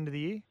Cup at the end of the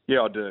year?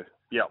 Yeah, I do.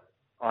 Yeah.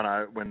 I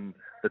know when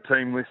the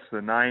team lists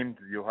are named,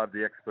 you'll have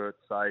the experts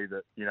say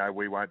that,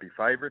 we won't be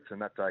favourites,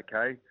 and that's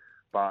okay.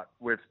 But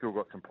we've still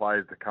got some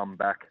players to come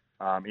back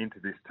into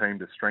this team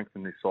to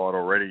strengthen this side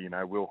already.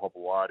 Will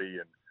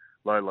Hopewadi and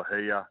Lola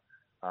Hia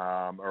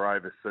are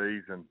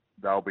overseas, and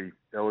they'll be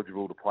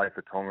eligible to play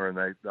for Tonga,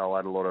 and they'll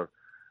add a lot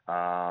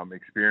of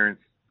experience.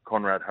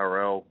 Conrad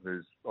Harrell,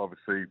 who's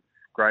obviously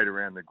great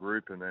around the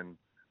group, and then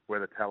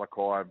whether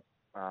Talakai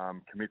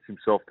commits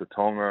himself to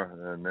Tonga,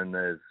 and then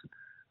there's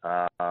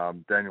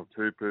Daniel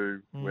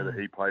Tupu, whether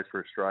he plays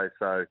for Australia.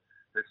 So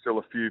there's still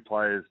a few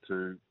players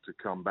to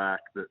come back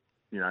that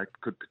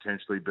could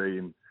potentially be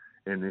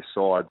in this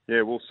side.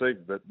 Yeah, we'll see.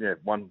 But yeah,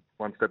 one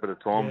step at a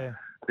time. Yeah.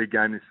 Big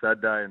game this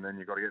Saturday, and then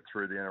you've got to get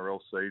through the NRL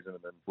season and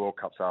then World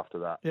Cups after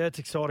that. Yeah, it's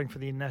exciting for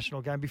the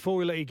international game. Before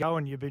we let you go,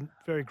 and you've been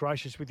very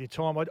gracious with your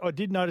time, I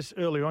did notice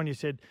earlier on you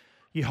said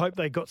you hope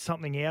they got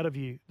something out of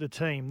you, the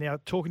team. Now,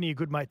 talking to your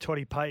good mate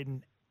Toddy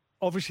Payton,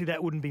 obviously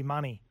that wouldn't be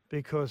money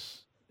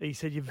because He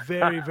said you're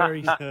very,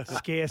 very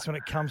scarce when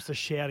it comes to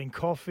shouting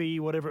coffee,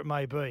 whatever it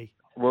may be.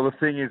 Well, the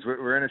thing is,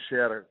 we're in a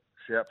shout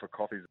for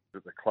coffees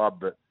at the club,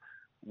 but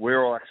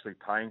we're all actually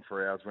paying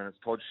for ours when it's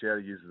Todd Shouter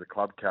uses the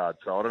club card.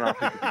 So I don't know if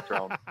he could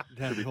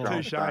be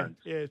throwing stones.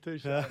 Yeah,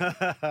 touche.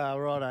 Righto.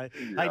 Yeah.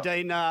 Hey,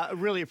 Dean,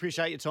 really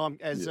appreciate your time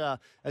as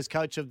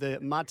coach of the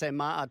Mate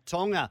Ma'a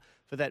Tonga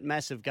for that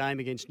massive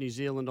game against New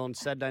Zealand on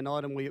Saturday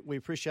night, and we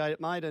appreciate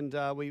it, mate, and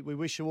we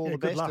wish you all the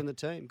best in the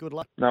team. Good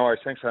luck. No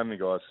worries. Thanks for having me,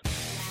 guys.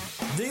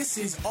 This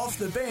is Off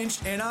the Bench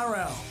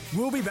NRL.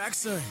 We'll be back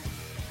soon.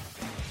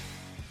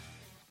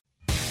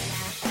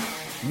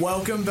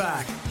 Welcome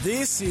back.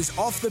 This is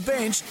Off the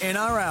Bench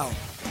NRL.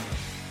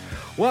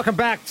 Welcome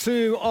back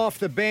to Off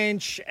the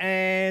Bench,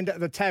 and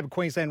the TAB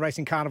Queensland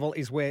Racing Carnival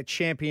is where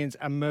champions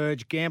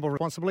emerge. Gamble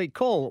responsibly.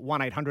 Call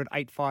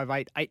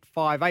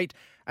 1-800-858-858.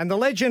 And the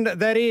legend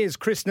that is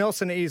Chris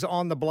Nelson is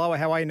on the blower.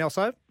 How are you,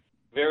 Nelson?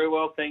 Very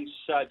well, thanks,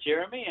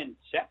 Jeremy and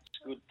Sats.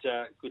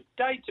 Good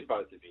day to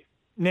both of you.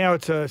 Now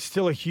it's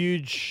still a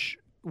huge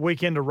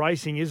weekend of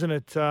racing, isn't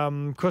it?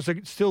 Because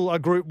it's still a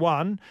Group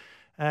 1.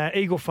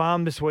 Eagle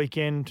Farm this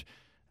weekend,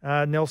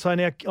 Nelson.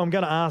 Now, I'm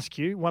going to ask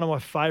you, one of my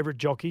favourite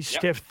jockeys,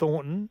 Steph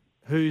Thornton,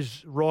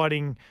 who's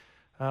riding,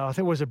 I think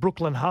it was a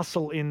Brooklyn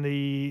Hustle in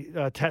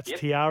the Tats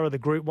Tiara, the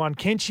Group 1.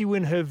 Can she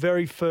win her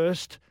very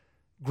first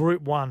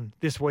Group 1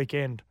 this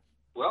weekend?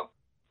 Well,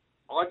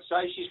 I'd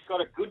say she's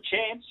got a good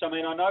chance. I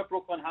mean, I know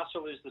Brooklyn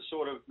Hustle is the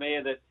sort of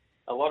mare that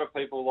a lot of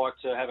people like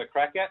to have a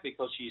crack at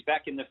because she's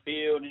back in the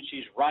field and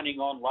she's running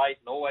on late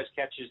and always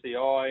catches the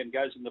eye and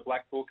goes in the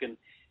black book and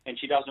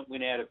she doesn't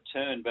win out of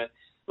turn. But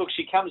look,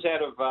 she comes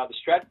out of the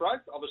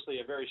Stradbroke,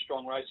 obviously a very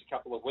strong race a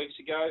couple of weeks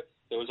ago.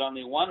 There was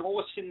only one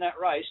horse in that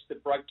race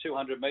that broke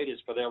 200 metres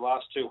for their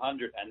last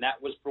 200, and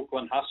that was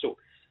Brooklyn Hustle.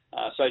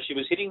 So she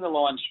was hitting the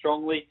line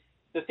strongly.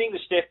 The thing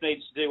that Steph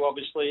needs to do,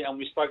 obviously, and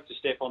we spoke to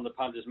Steph on the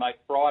Punters Mate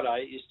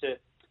Friday, is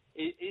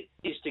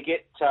to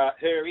get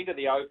her into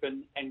the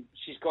Open, and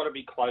she's got to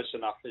be close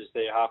enough as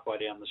they're halfway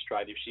down the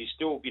straight. If she's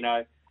still,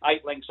 8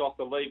 lengths off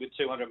the lead with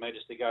 200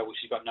 metres to go, well,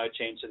 she's got no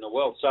chance in the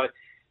world. So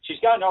she's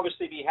going to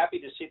obviously be happy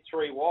to sit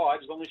 3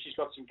 wide as long as she's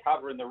got some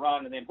cover in the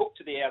run and then hook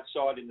to the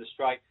outside in the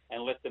straight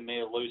and let the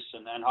mare loose.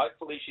 And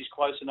hopefully she's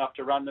close enough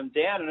to run them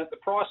down. And at the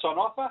price on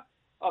offer,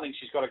 I think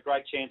she's got a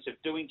great chance of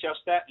doing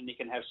just that, and you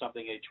can have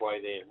something each way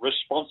there,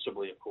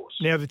 responsibly, of course.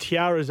 Now, the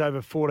Tiara is over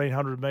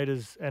 1,400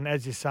 metres, and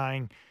as you're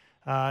saying,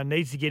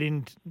 needs to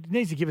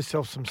give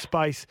herself some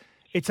space.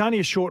 It's only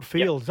a short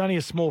field. It's only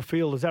a small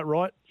field. Is that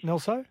right,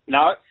 Nelson?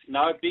 No,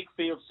 big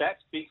field,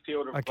 Sats. Big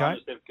field of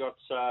runners. They've got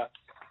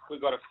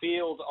we've got a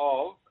field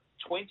of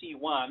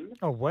 21.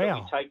 Oh, wow.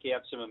 We take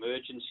out some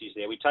emergencies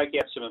there.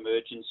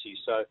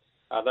 So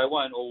they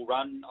won't all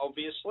run,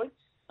 obviously.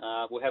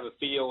 We'll have a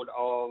field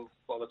of,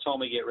 by the time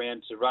we get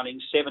round to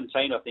running,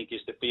 17, I think,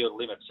 is the field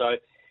limit. So,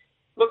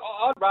 look,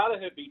 I'd rather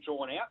her be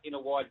drawn out in a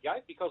wide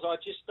gate because I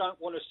just don't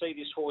want to see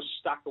this horse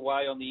stuck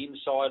away on the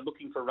inside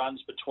looking for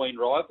runs between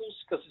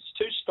rivals because it's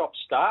 2-stop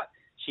start.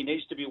 She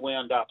needs to be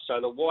wound up.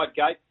 So the wide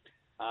gate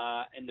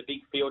and the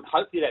big field,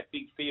 hopefully that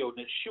big field,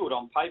 and it should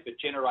on paper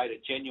generate a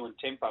genuine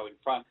tempo in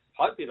front.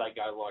 Hopefully they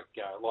go like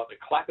the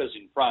clappers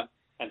in front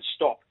and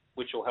stop,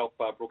 which will help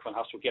Brooklyn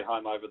Hustle get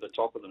home over the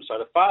top of them. So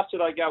the faster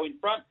they go in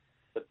front,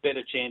 the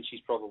better chance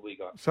she's probably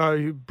got.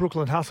 So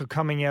Brooklyn Hustle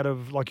coming out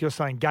of, like you're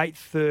saying, gate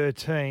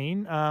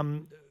 13.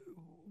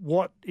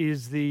 What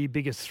is the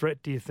biggest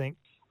threat, do you think?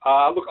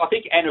 Look, I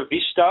think Anna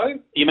Visto.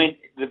 You mean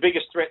the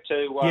biggest threat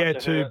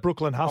to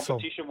Brooklyn Hustle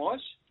competition-wise?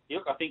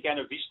 Look, I think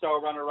Anna Visto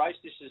will run a race.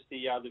 This is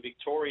the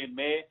Victorian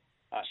mare.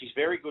 She's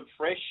very good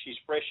fresh. She's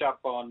fresh up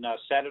on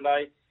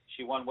Saturday.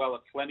 She won well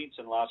at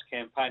Flemington last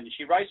campaign. And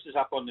she races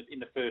up in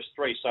the first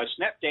 3. So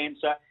Snap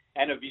Dancer,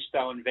 Anna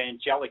Visto and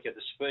Vangelica,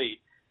 the speed.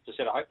 As I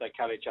said, I hope they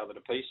cut each other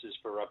to pieces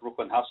for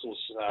Brooklyn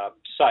Hustle's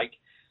sake.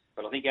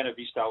 But I think Anna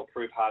Visto will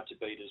prove hard to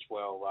beat as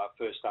well,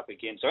 first up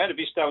again. So Anna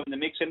Visto in the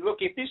mix. And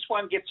look, if this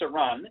one gets a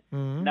run,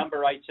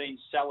 number 18,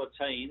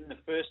 Salatine, the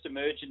first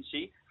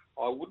emergency,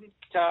 I wouldn't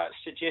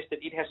suggest that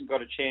it hasn't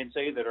got a chance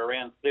either at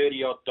around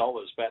 $30-odd.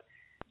 But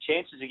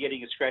chances of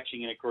getting a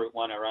scratching in a Group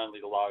 1 are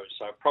only low.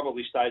 So it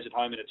probably stays at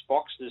home in its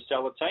box, the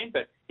Salatine.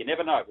 But you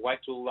never know. Wait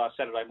till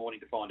Saturday morning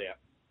to find out.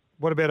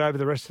 What about over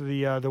the rest of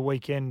the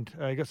weekend?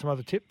 You got some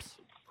other tips?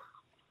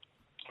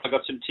 I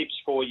got some tips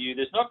for you.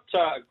 There's not.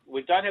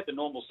 We don't have the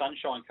normal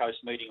Sunshine Coast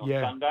meeting on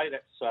Sunday.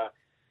 That's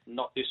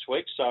not this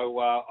week. So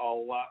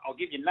I'll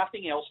give you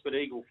nothing else but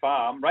Eagle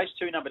Farm. Race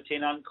 2, number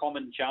 10,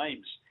 Uncommon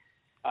James.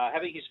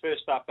 Having his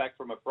first start back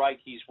from a break,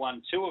 he's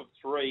won 2 of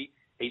 3.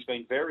 He's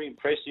been very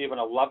impressive, and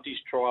I loved his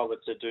trial at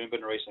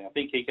Doomben recently. I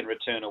think he can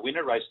return a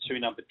winner. Race 2,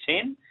 number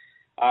 10.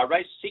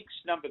 Race 6,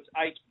 number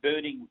 8,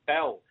 Burning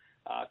Bell.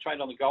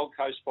 Trained on the Gold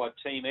Coast by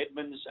Team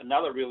Edmonds.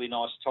 Another really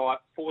nice type.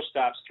 4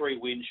 starts, 3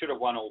 wins. Should have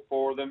won all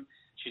 4 of them.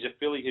 She's a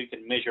filly who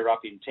can measure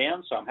up in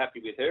town, so I'm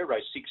happy with her.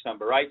 Race 6,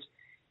 number 8.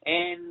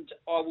 And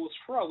I will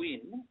throw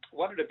in,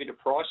 one at a bit of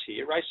price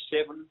here, race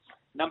 7,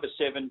 number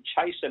 7,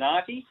 Chase and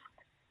Artie.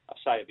 I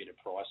say a bit of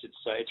price.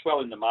 It's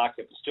well in the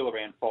market, but still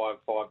around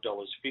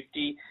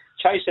 $5.50.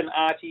 Chase and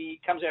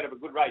Artie comes out of a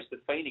good race. The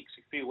Phoenix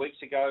a few weeks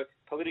ago.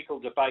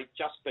 Political debate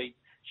just beat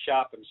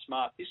Sharp and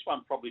Smart. This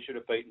one probably should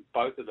have beaten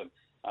both of them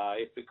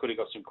if it could have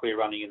got some clear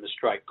running in the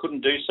straight.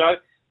 Couldn't do so.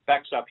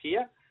 Backs up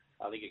here.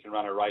 I think it can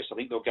run a race. I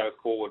think they'll go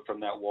forward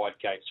from that wide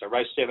gate. So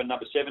race 7,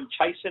 number 7,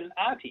 Chase and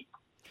Artie.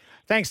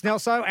 Thanks,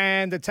 Nelson.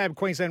 And the TAB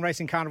Queensland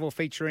Racing Carnival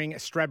featuring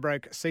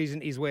Stradbroke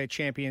Season is where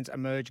champions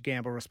emerge.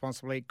 Gamble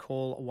responsibly.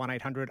 Call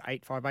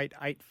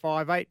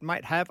 1-800-858-858.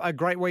 Mate, have a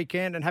great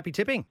weekend and happy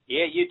tipping.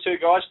 Yeah, you too,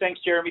 guys.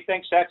 Thanks, Jeremy.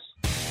 Thanks,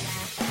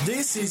 Sats.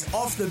 This is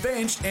Off the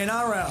Bench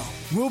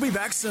NRL. We'll be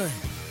back soon.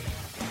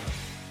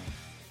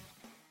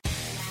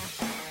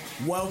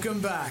 Welcome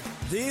back.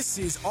 This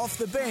is Off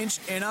the Bench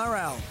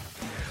NRL.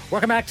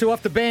 Welcome back to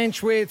Off the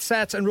Bench with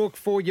Sats and Rook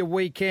for your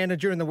weekend.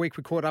 And during the week,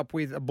 we caught up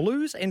with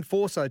Blues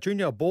enforcer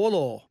Junior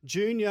Borlaw.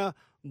 Junior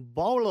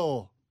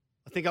Borlaw.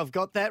 I think I've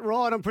got that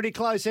right. I'm pretty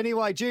close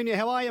anyway. Junior,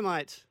 how are you,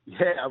 mate?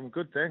 Yeah, I'm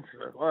good, thanks.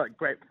 Well,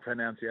 great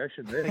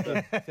pronunciation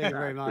there. Thank you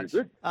very much.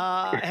 Good.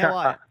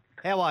 How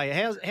are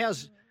you?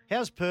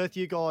 How's Perth?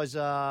 You guys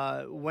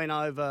went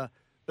over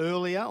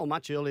earlier, or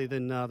much earlier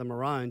than the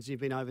Maroons. You've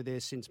been over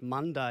there since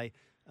Monday.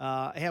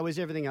 How is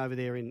everything over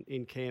there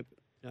in Camp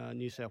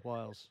New South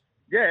Wales?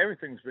 Yeah,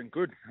 everything's been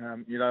good.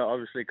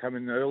 Obviously come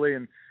in early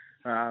and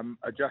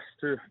adjust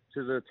to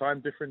the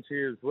time difference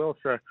here as well.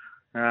 So,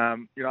 I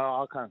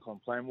can't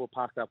complain. We're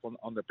parked up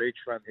on the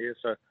beachfront here.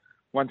 So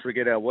once we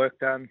get our work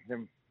done,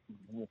 then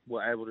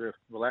we're able to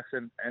relax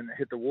and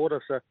hit the water.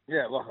 So,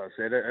 yeah, like I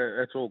said,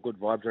 it's all good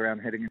vibes around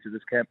heading into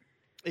this camp.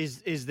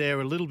 Is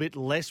there a little bit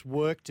less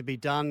work to be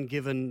done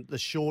given the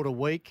shorter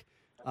week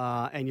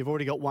and you've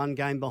already got one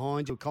game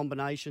behind you,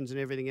 combinations and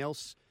everything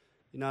else,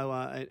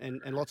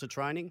 and lots of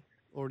training?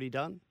 Already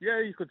done? Yeah,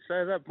 you could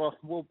say that. Well,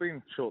 we've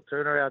been short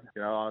turnaround.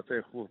 I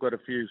think we've got a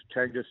few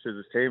changes to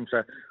the team,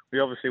 so we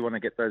obviously want to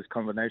get those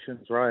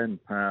combinations right. And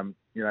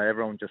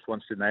everyone just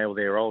wants to nail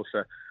their role.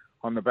 So,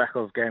 on the back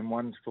of Game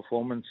 1's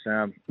performance,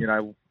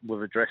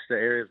 we've addressed the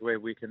areas where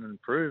we can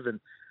improve, and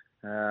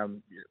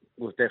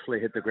we've definitely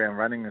hit the ground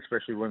running,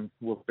 especially when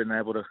we've been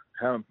able to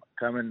come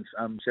and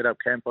set up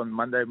camp on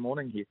Monday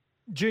morning here.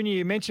 Junior,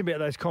 you mentioned about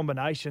those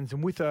combinations,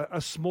 and with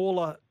a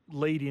smaller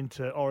lead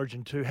into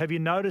Origin 2, have you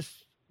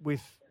noticed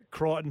with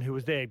Crichton, who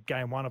was there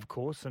Game 1, of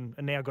course, and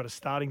now got a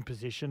starting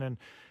position,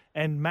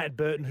 and Matt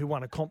Burton, who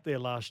won a comp there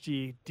last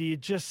year, do you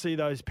just see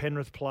those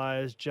Penrith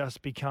players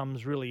just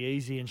becomes really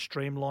easy and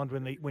streamlined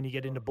when you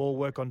get into ball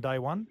work on day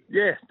one?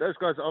 Yeah, those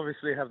guys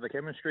obviously have the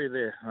chemistry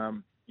there.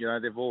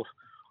 They've all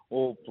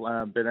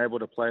been able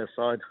to play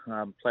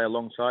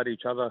alongside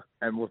each other,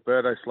 and with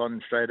Burto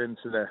slotting straight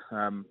into the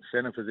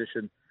centre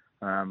position,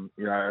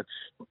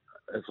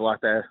 it's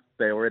like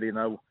they already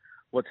know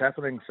what's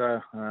happening.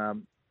 So,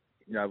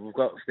 we've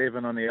got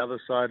Stephen on the other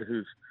side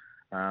who's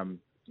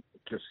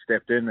just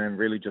stepped in and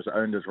really just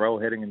owned his role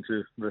heading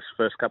into this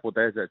first couple of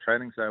days of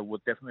training. So we're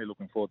definitely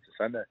looking forward to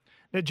Sunday.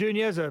 Now,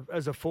 Junior,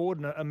 as a forward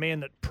and a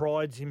man that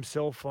prides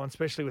himself on,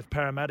 especially with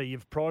Parramatta,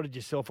 you've prided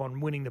yourself on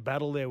winning the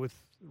battle there with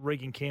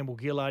Regan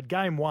Campbell-Gillard.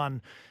 Game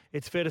 1,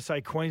 it's fair to say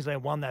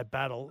Queensland won that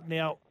battle.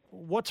 Now,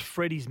 what's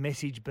Freddie's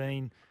message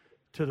been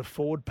to the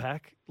forward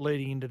pack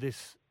leading into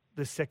this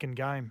second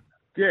game?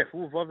 Yeah,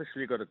 we've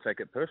obviously got to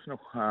take it personal.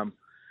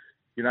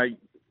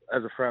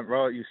 As a front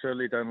row, you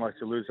certainly don't like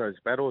to lose those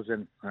battles.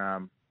 And,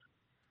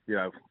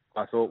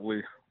 I thought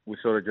we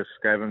sort of just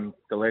gave them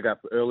the leg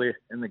up earlier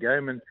in the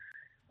game. And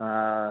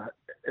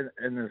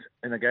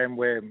in a game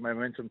where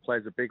momentum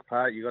plays a big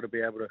part, you got to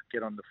be able to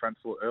get on the front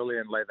foot early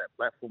and lay that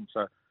platform.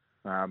 So,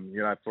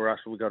 for us,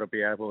 we've got to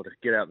be able to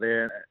get out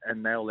there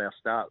and nail our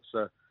start.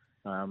 So,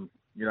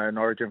 in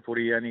Origin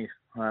footy, you only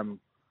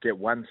get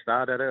one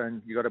start at it,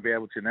 and you got to be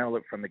able to nail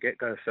it from the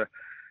get-go. So,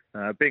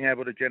 being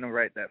able to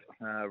generate that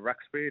ruck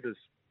speed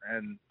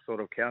and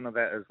sort of counter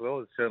that as well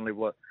is certainly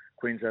what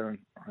Queensland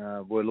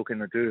were looking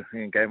to do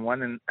in Game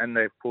 1, and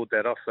they've pulled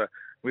that off. So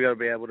we got to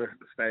be able to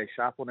stay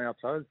sharp on our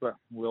toes, but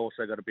we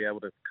also got to be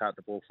able to cart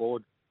the ball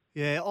forward.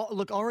 Yeah,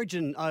 look,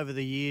 Origin over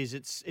the years,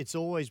 it's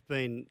always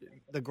been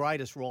the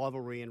greatest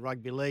rivalry in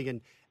rugby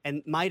league,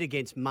 and mate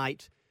against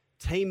mate,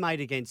 teammate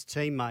against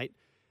teammate.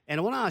 And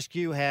I want to ask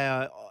you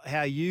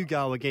how you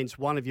go against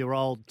one of your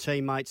old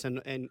teammates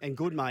and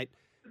good mate,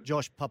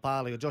 Josh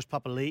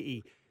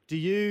Papali'i. Do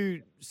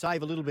you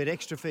save a little bit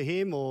extra for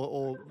him,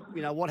 or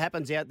what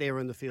happens out there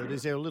in the field?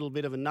 Is there a little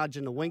bit of a nudge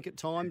and a wink at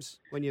times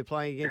when you're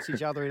playing against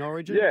each other in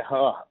Origin?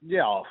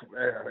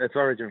 It's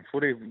Origin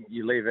footy.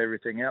 You leave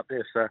everything out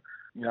there, so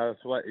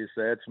it's what you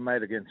said. It's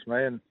mate against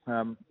me,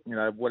 and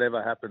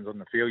whatever happens on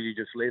the field, you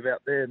just leave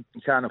out there.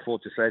 You can't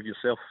afford to save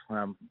yourself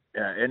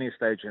at any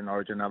stage in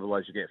Origin,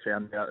 otherwise you get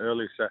found out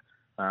early. So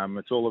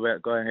it's all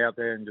about going out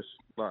there and just,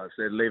 like I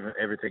said, leaving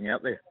everything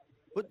out there.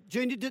 But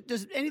Junior,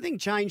 does anything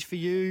change for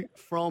you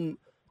from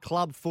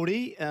club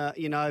footy?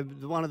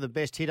 One of the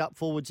best hit-up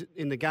forwards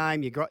in the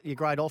game. You're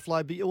great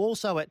offload, but you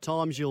also at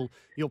times you'll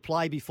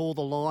play before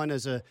the line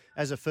as a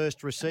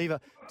first receiver.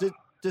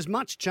 Does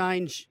much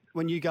change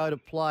when you go to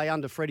play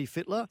under Freddie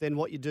Fittler than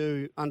what you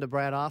do under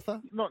Brad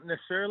Arthur? Not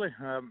necessarily.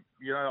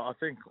 I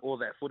think all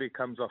that footy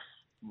comes off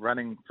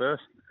running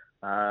first.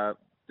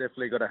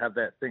 Definitely got to have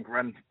that think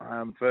run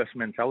first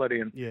mentality.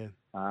 And,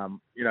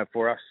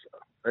 for us,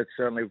 it's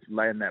certainly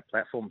laying that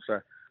platform. So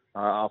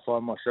I'll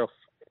find myself,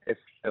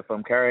 if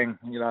I'm carrying,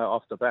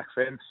 off the back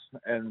fence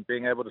and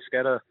being able to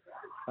scatter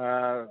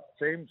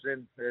teams,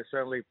 then it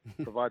certainly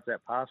provides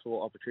that pass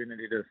or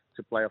opportunity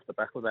to play off the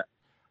back of that.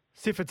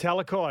 Sifa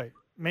Talakai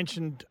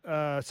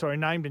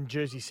named in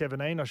jersey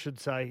 17, I should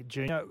say,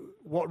 Junior.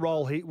 What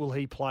role will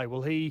he play?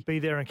 Will he be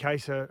there in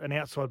case an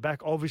outside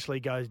back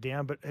obviously goes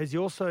down? But has he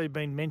also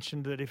been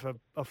mentioned that if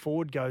a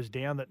forward goes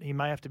down, that he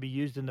may have to be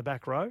used in the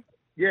back row?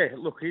 Yeah,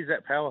 look, he's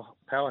that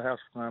powerhouse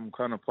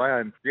kind of player,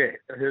 and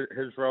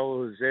his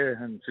role is there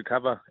and to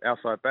cover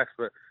outside backs.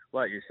 But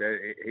like you said,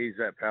 he's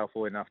that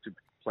powerful enough to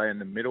play in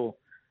the middle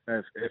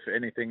if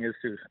anything is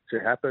to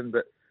happen.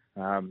 But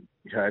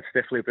it's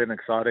definitely been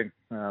exciting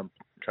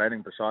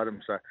training beside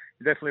him. So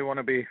you definitely want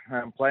to be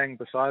playing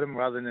beside him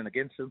rather than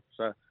against him.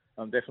 So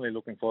I'm definitely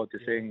looking forward to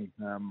seeing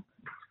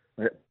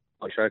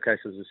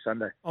showcases this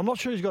Sunday. I'm not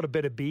sure who's got a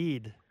better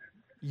beard,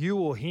 you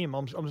or him.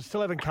 I'm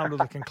still haven't come to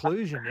the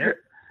conclusion yet.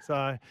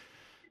 So,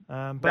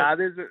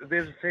 there's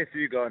a fair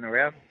few going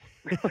around.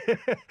 You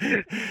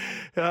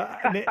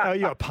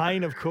got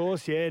Payne, of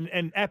course, yeah,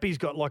 and Appy's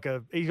got like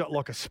a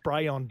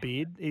spray-on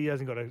beard. He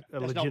hasn't got a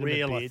legitimate not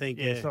real, beard. I think.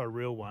 Yeah, it's not a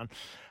real one.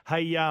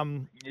 Hey, you've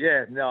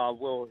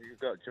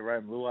got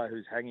Jerome Lua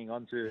who's hanging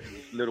on to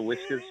his little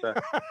whiskers, so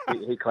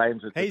he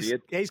claims it's a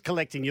beard. He's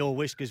collecting your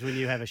whiskers when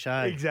you have a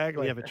shave. Exactly.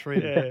 When you have a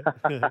trim.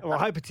 Yeah. Well, I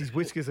hope it's his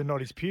whiskers and not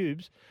his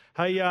pubes.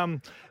 Hey,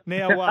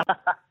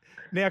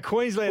 now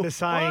Queensland are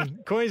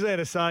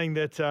saying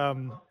that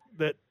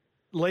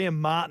Liam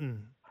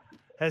Martin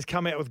has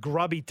come out with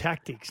grubby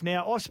tactics.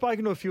 Now, I've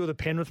spoken to a few of the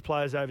Penrith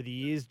players over the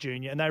years,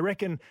 Junior, and they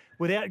reckon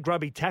without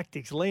grubby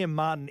tactics, Liam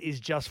Martin is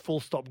just full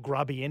stop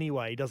grubby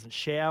anyway. He doesn't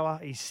shower.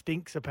 He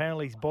stinks,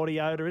 apparently, his body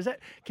odour.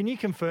 Can you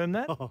confirm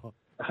that?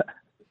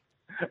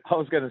 I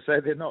was going to say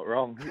they're not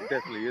wrong. He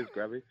definitely is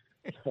grubby,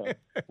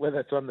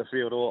 whether it's on the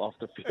field or off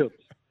the field.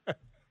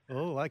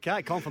 Oh,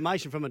 okay.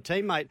 Confirmation from a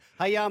teammate.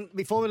 Hey,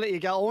 before we let you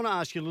go, I want to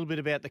ask you a little bit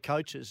about the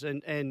coaches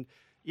and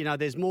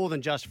there's more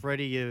than just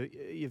Freddie.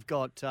 You've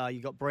got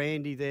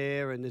Brandy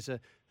there, and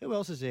who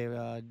else is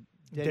there?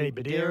 Danny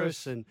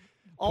Badeiros, and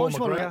Paul I just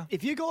want to McGregor. know,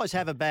 if you guys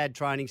have a bad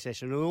training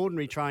session, an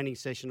ordinary training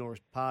session, or as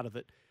part of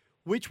it,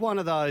 which one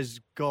of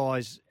those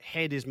guys'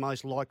 head is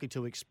most likely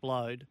to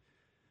explode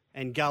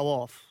and go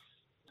off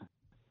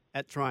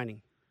at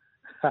training?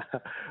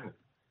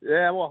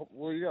 Yeah, well,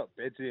 you got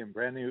Betsy and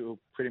Brandy who are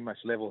pretty much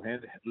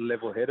level-headed,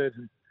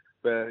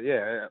 but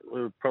yeah,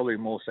 we would probably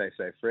more say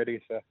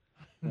Freddie. So.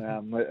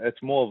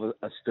 It's more of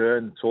a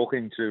stern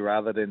talking to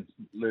rather than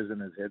losing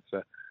his head.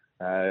 So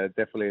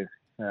definitely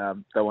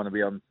don't want to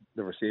be on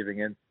the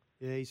receiving end.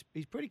 Yeah, he's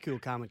pretty cool,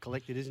 calm and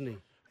collected, isn't he?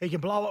 He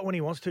can blow up when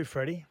he wants to,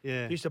 Freddie.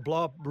 Yeah. He used to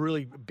blow up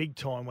really big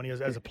time when he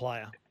was as a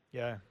player.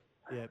 Yeah.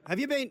 Yeah.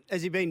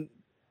 Has he been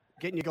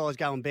getting you guys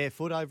going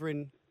barefoot over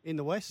in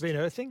the West? Been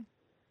earthing?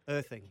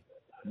 Earthing.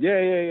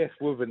 Yeah.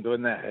 We've been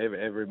doing that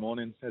every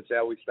morning. That's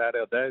how we start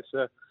our day.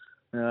 So,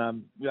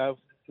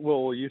 we're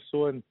all used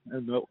to it,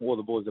 and all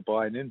the boys are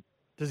buying in.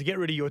 Does it get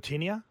rid of your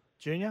tinea,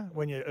 Junior,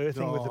 when you're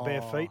earthing with the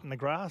bare feet in the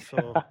grass?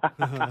 Or?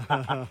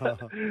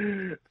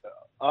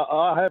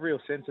 I have real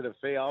sensitive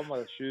feet. I'm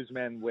a shoes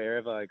man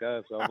wherever I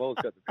go, so I've always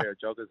got the pair of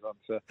joggers on.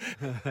 So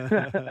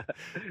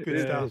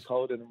Good stuff. It's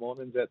cold in the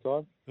mornings that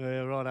time. Yeah,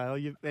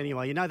 right.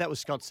 Anyway, that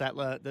was Scott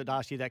Sattler that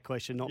asked you that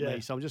question, not Yeah.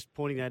 me. So I'm just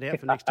pointing that out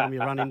for next time you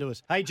run into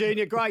us. Hey,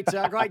 Junior, great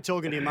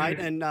talking to you, mate,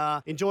 and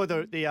enjoy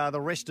the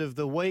rest of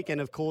the week,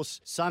 and of course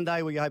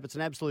Sunday. We hope it's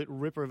an absolute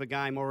ripper of a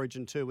game,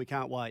 Origin 2. We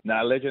can't wait.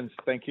 Legends.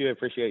 Thank you.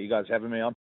 Appreciate you guys having me on.